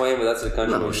Shania Twain, but that's a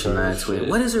country. No, Shania Twain.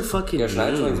 What is her fucking name?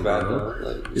 Shania Twain's bad though.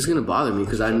 Like, it's gonna bother me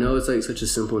because I know it's like such a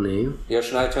simple name. Yo,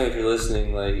 Shania Twain, if you're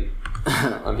listening, like.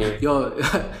 I'm here. Yo,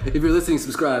 if you're listening,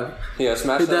 subscribe. Yeah,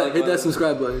 hit that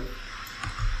subscribe button.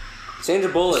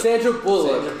 Sandra Bullock.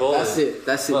 That's it.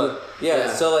 But,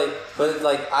 yeah, so like, but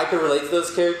like, I could relate to those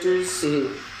characters,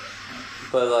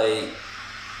 but like,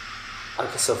 I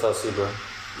still fell asleep, bro.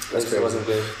 That's crazy. It wasn't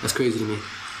good. That's crazy to me.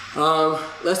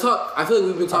 Let's talk. I feel like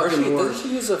we've been talking more. Doesn't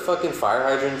she use a fucking fire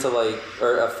hydrant to like,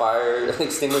 or a fire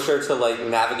extinguisher to like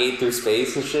navigate through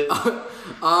space and shit?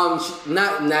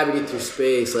 Not navigate through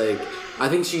space. Like, I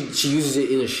think she uses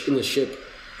it in the ship.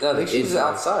 No, I think she uses it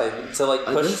outside to like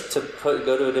go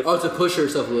to a different. Oh, to push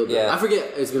herself a little bit. Yeah, I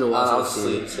forget. It's been a while. I was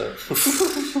asleep. So.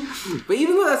 But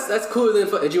even though that's cooler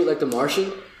than did you like The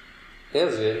Martian? Yeah, it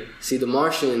was good. See, The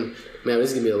Martian, man,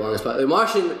 this is gonna be the longest part. The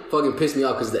Martian fucking pissed me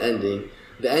off because the ending.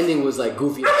 The ending was like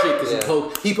goofy as shit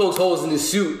because he pokes holes in his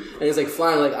suit and it's like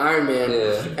flying like Iron Man.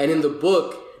 Yeah. And in the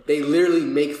book, they literally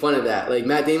make fun of that. Like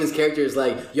Matt Damon's character is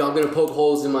like, "Yo, I'm gonna poke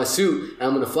holes in my suit and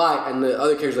I'm gonna fly," and the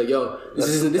other character's like, "Yo, that's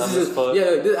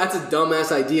a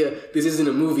dumbass idea. This isn't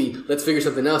a movie. Let's figure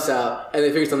something else out." And they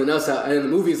figure something else out, and then the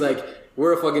movie's like,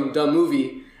 "We're a fucking dumb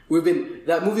movie.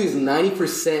 That movie is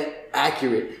 90%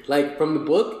 accurate. Like from the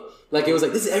book, like it was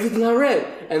like this is everything I read,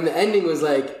 and the ending was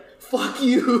like." Fuck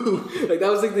you! Like that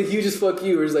was like the hugest fuck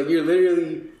you. Where it's like you're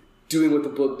literally doing what the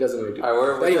book doesn't want to do.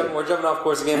 Alright, we're jumping off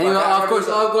course again. Anyway, I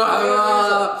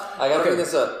gotta bring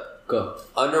this up. Go.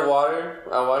 Underwater.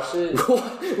 I watched it.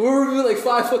 We're reviewing like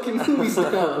 5 fucking movies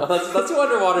now. let's do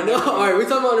Underwater. No, all right, we're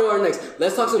talking about Underwater next.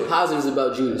 Let's talk some positives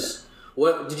about Judas.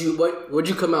 What did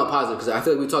you come out positive? Because I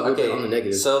feel like we talked a bit on the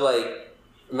negative. So like.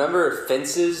 Remember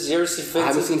Fences? You ever see Fences? I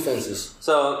haven't seen Fences.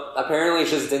 So apparently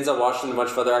it's just Denzel Washington and a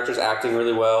bunch of other actors acting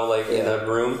really well, like in the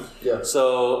room. Yeah.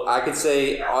 So I could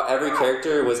say every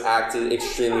character was acted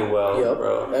extremely well,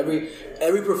 bro.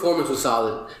 Every performance was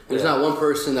solid. There's not one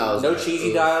person that was no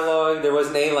cheesy dialogue. There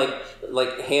wasn't any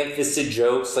like ham-fisted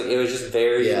jokes. Like it was just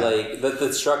very like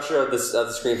the structure of the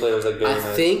screenplay was like very nice.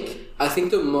 I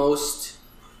think the most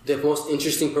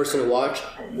interesting person to watch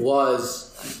was.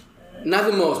 Not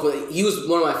the most, but he was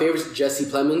one of my favorites, Jesse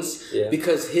Plemons. Yeah.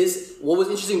 Because what was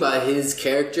interesting about his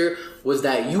character was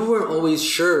that you weren't always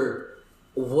sure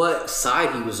what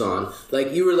side he was on.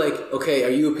 Like you were like, okay, are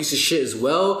you a piece of shit as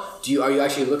well? Are you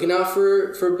actually looking out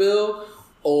for Bill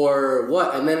or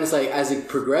what? And then it's like as it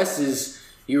progresses,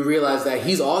 you realize that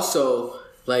he's also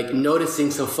like noticing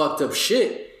some fucked up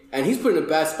shit, and he's put in a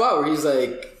bad spot where he's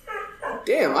like,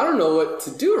 damn, I don't know what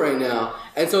to do right now.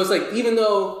 And so it's like even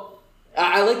though.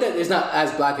 I like that it's not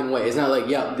as black and white. It's not like,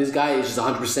 yeah, this guy is just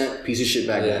 100% piece of shit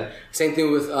back then. Same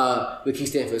thing with Keith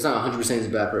Stanfield. It's not 100% he's a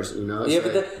bad person, you know? It's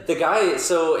but the guy,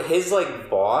 so his like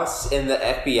boss in the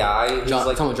FBI, who's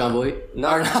like talking about John Boyd?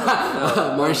 Not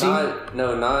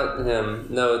him.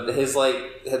 No, his like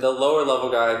the lower level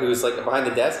guy who's like behind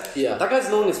the desk. Yeah, that guy's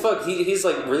annoying as fuck. He's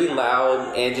like really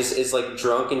loud and just is like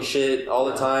drunk and shit all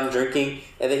the time, drinking,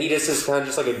 and then he just is kind of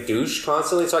just like a douche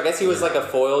constantly. So I guess he was like a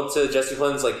foil to Jesse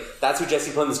Plemons. Like that's who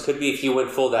Jesse Plemons could be if he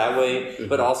went full that way. Mm-hmm.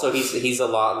 But also he's a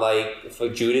lot like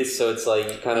Judas, so it's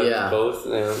like kind of both.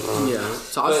 Yeah,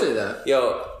 so I'll say that.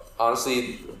 Yo,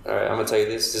 honestly, all right, I'm gonna tell you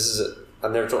this. This is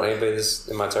I've never told anybody this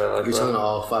in my entire life. You're telling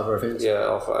all 5 of our fans? Yeah,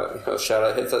 all 5. Yo, shout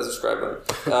out, hit that subscribe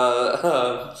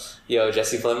button. Yo,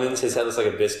 Jesse Plemons, his head looks like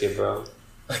a biscuit, bro.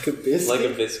 Like a biscuit?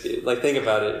 Like a biscuit. Like, think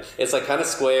about it. It's like kind of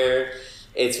square.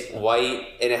 It's white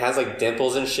and it has like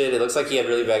dimples and shit. It looks like he had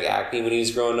really bad acne when he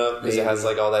was growing up because it has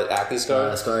like all that acne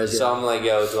scars. So I'm like,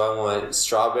 yo, do I want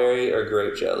strawberry or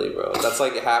grape jelly, bro? That's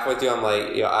like halfway through. I'm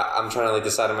like, yo, I'm trying to like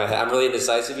decide in my head. I'm really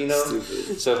indecisive, you know.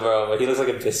 Stupid. So, bro, he looks like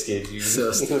a biscuit, dude.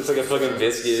 So he looks like a fucking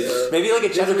biscuit. Maybe like a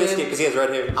cheddar biscuit because he has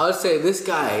red hair. I would say this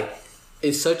guy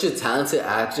is such a talented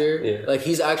actor. Yeah. Like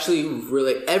he's actually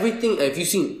really everything. If you've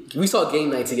seen, we saw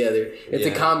Game Night together. It's a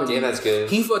comedy. Game Night's good.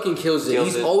 He fucking kills it.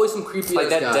 He's always some creepy like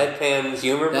that guy. Deadpan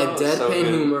humor. Bro. That deadpan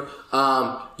humor.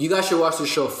 You guys should watch the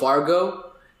show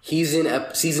Fargo. He's in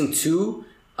season 2.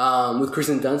 With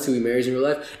Kristen Dunst, who he marries in real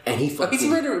life, and he fucking... he's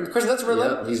married to Kristen Dunst in real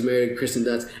life? He's married to Kristen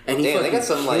Dunst, and he fucking they got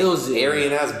some like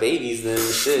Aryan-ass babies then,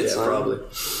 shit. Yeah, probably.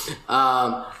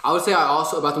 I would say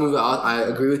about the movie, I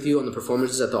agree with you on the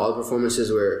performances. I thought all the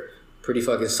performances were pretty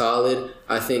fucking solid.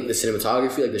 I think the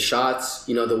cinematography, like the shots,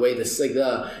 you know, the way this, like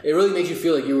it really makes you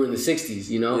feel like you were in the 60s,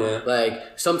 you know? Yeah.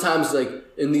 Like sometimes like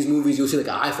in these movies you'll see like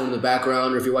an iPhone in the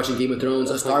background, or if you're watching Game of Thrones,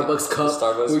 a Starbucks cup.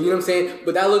 Or, you know what I'm saying?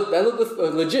 But that looked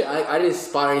legit. I didn't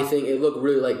spot anything. It looked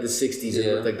really like the 60s. Yeah.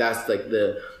 It looked like that's like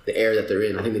the era that they're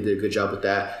in. I think they did a good job with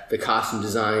that. The costume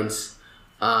designs.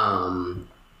 I'm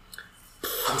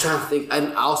trying to think.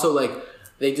 And also like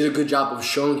they did a good job of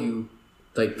showing you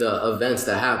like the events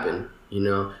that happen, you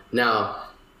know. Now,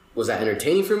 was that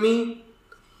entertaining for me?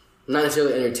 Not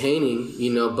necessarily entertaining,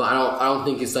 you know, but I don't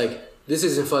think it's like, this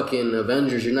isn't fucking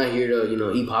Avengers. You're not here to, you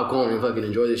know, eat popcorn and fucking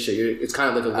enjoy this shit. It's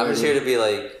kind of like I'm just here to be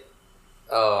like,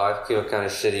 oh, I feel kind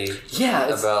of shitty. Yeah,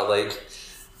 about like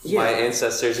my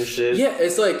ancestors and shit. Yeah,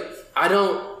 it's like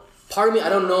part of me, I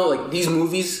don't know, like these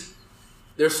movies.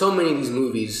 There's so many of these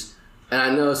movies. And I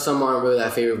know some aren't really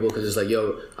that favorable because it's like,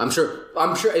 yo, I'm sure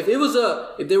if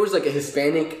there was like a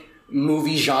Hispanic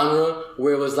movie genre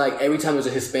where it was like every time there was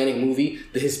a Hispanic movie,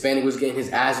 the Hispanic was getting his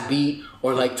ass beat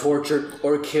or like tortured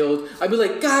or killed, I'd be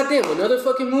like, God damn, another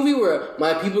fucking movie where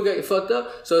my people get fucked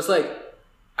up. So it's like,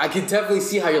 I could definitely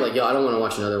see how you're like, yo, I don't want to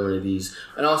watch another one of these.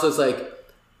 And also it's like,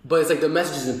 but it's like the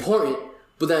message is important,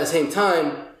 but then at the same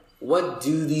time, what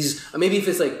do these, maybe if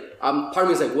it's like, part of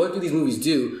me is like, what do these movies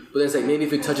do? But then it's like, maybe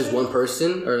if it touches one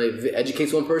person, or like if it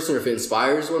educates one person, or if it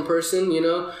inspires one person, you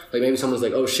know? Like maybe someone's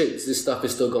like, oh shit, this stuff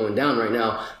is still going down right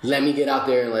now. Let me get out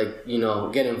there and like, you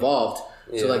know, get involved.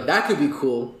 Yeah. So like that could be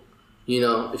cool, you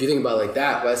know, if you think about it like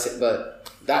that. But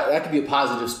that could be a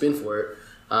positive spin for it.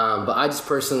 But I just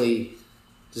personally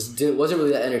wasn't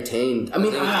really that entertained. I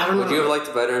mean, I don't know. Would you have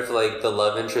liked better if like the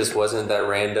love interest wasn't that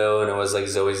rando and it was like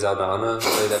Zoe Saldana? Like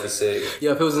that'd be sick.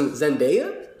 Yeah, if it was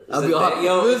Zendaya? I'll be all,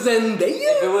 yo, if it was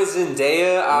Zendaya? If it was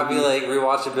Zendaya, I'd be like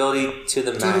rewatchability to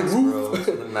the max, bro.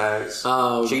 To the max.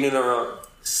 She knew no wrong.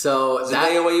 So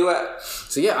Zendaya, where you at?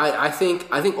 So yeah, I think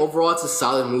overall it's a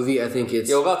solid movie. I think it's.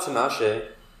 Yo, what about Tinashe?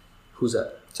 Who's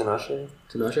that?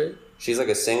 Tinashe? She's like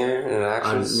a singer and an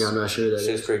actress. I'm not sure that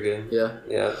she's pretty good. Yeah.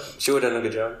 Yeah. She would have done a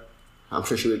good job. I'm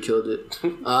sure she would have killed it.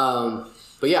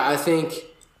 But yeah, I think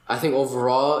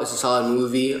overall it's a solid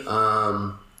movie.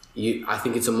 I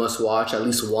think it's a must watch at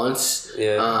least once.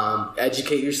 Yeah.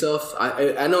 Educate yourself.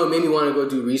 I know it made me want to go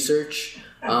do research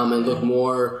and look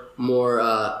more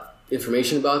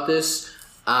information about this.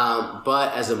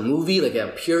 But as a movie, like a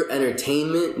pure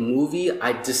entertainment movie,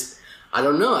 I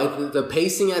don't know. The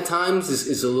pacing at times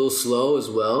is a little slow as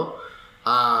well.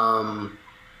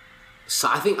 So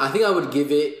I think I would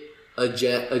give it a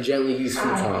gently used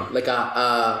futon, like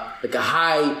a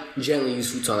high gently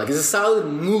used futon. Like it's a solid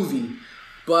movie,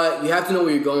 but you have to know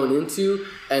what you're going into,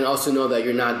 and also know that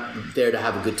you're not there to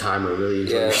have a good time or really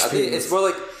enjoy. Yeah, I think it's more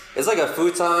like it's like a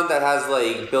futon that has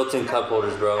like built-in cup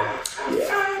holders, bro.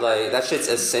 Yeah, like that shit's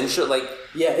essential. Like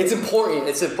yeah, it's important.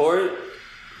 It's important.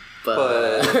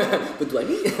 But do I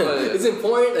need? It's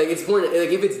important. Like it's important.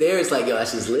 Like if it's there, it's like yo, that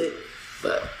shit's lit.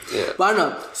 But yeah, but I don't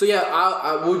know. So yeah,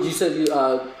 I would you said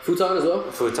futon as well?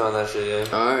 Futon, that shit.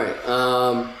 Yeah. All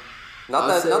right. Not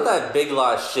that big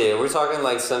lot of shit. We're talking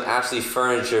like some actually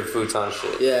furniture futon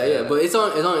shit. Yeah. But it's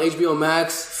on HBO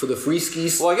Max for the free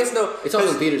skis. Well, I guess no. It's on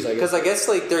theaters, I guess. Because I guess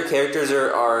like their characters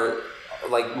are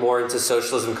like more into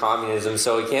socialism, communism.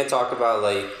 So we can't talk about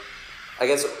like, I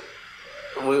guess,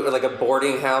 like a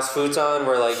boarding house futon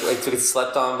where like to get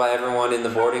slept on by everyone in the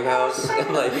boarding house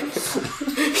and like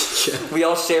we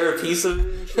all share a piece of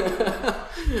it.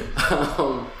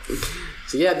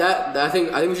 So yeah, that I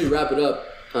think we should wrap it up.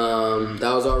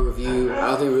 That was our review. I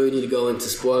don't think we really need to go into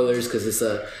spoilers because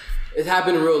it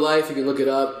happened in real life. You can look it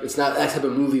up. It's not that type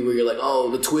of movie where you're like, oh,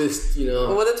 the twist, you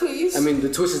know. What the twist? I mean, the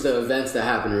twist is the events that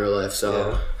happen in real life.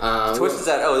 So the twist is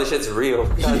that this shit's real.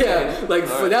 Yeah, like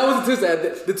that was the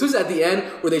twist. The twist at the end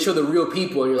where they show the real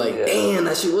people and you're like, damn,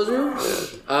 that shit was real.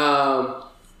 Yeah.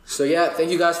 So yeah, thank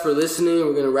you guys for listening.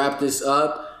 We're gonna wrap this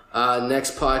up.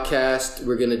 Next podcast,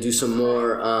 we're gonna do some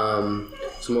more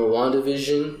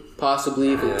WandaVision,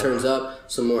 possibly if it turns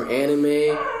up. Some more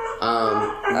anime.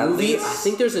 Movie. I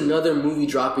think there's another movie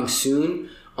dropping soon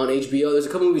on HBO. There's a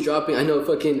couple movies dropping. I know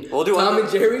fucking Tom and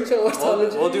Jerry.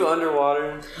 We'll do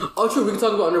Underwater. Oh, true. We can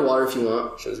talk about Underwater if you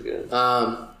want. Show's good.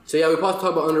 So yeah, we probably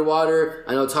talk about Underwater.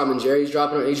 I know Tom and Jerry's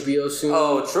dropping on HBO soon.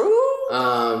 Oh, true.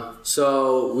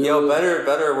 So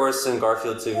better or worse than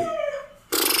Garfield 2?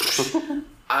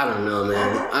 I don't know,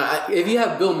 man. If you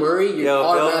have Bill Murray, you're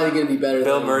automatically going to be better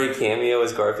Bill than Murray cameo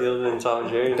as Garfield and Tom and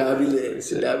Jerry. That'd be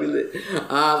lit.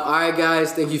 Alright,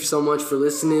 guys. Thank you so much for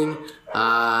listening.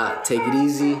 Take it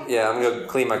easy. Yeah, I'm going to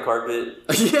clean my carpet.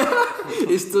 Yeah.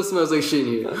 It still smells like shit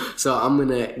in here. So I'm going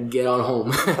to get on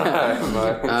home. Alright,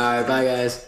 bye. Alright, bye, guys.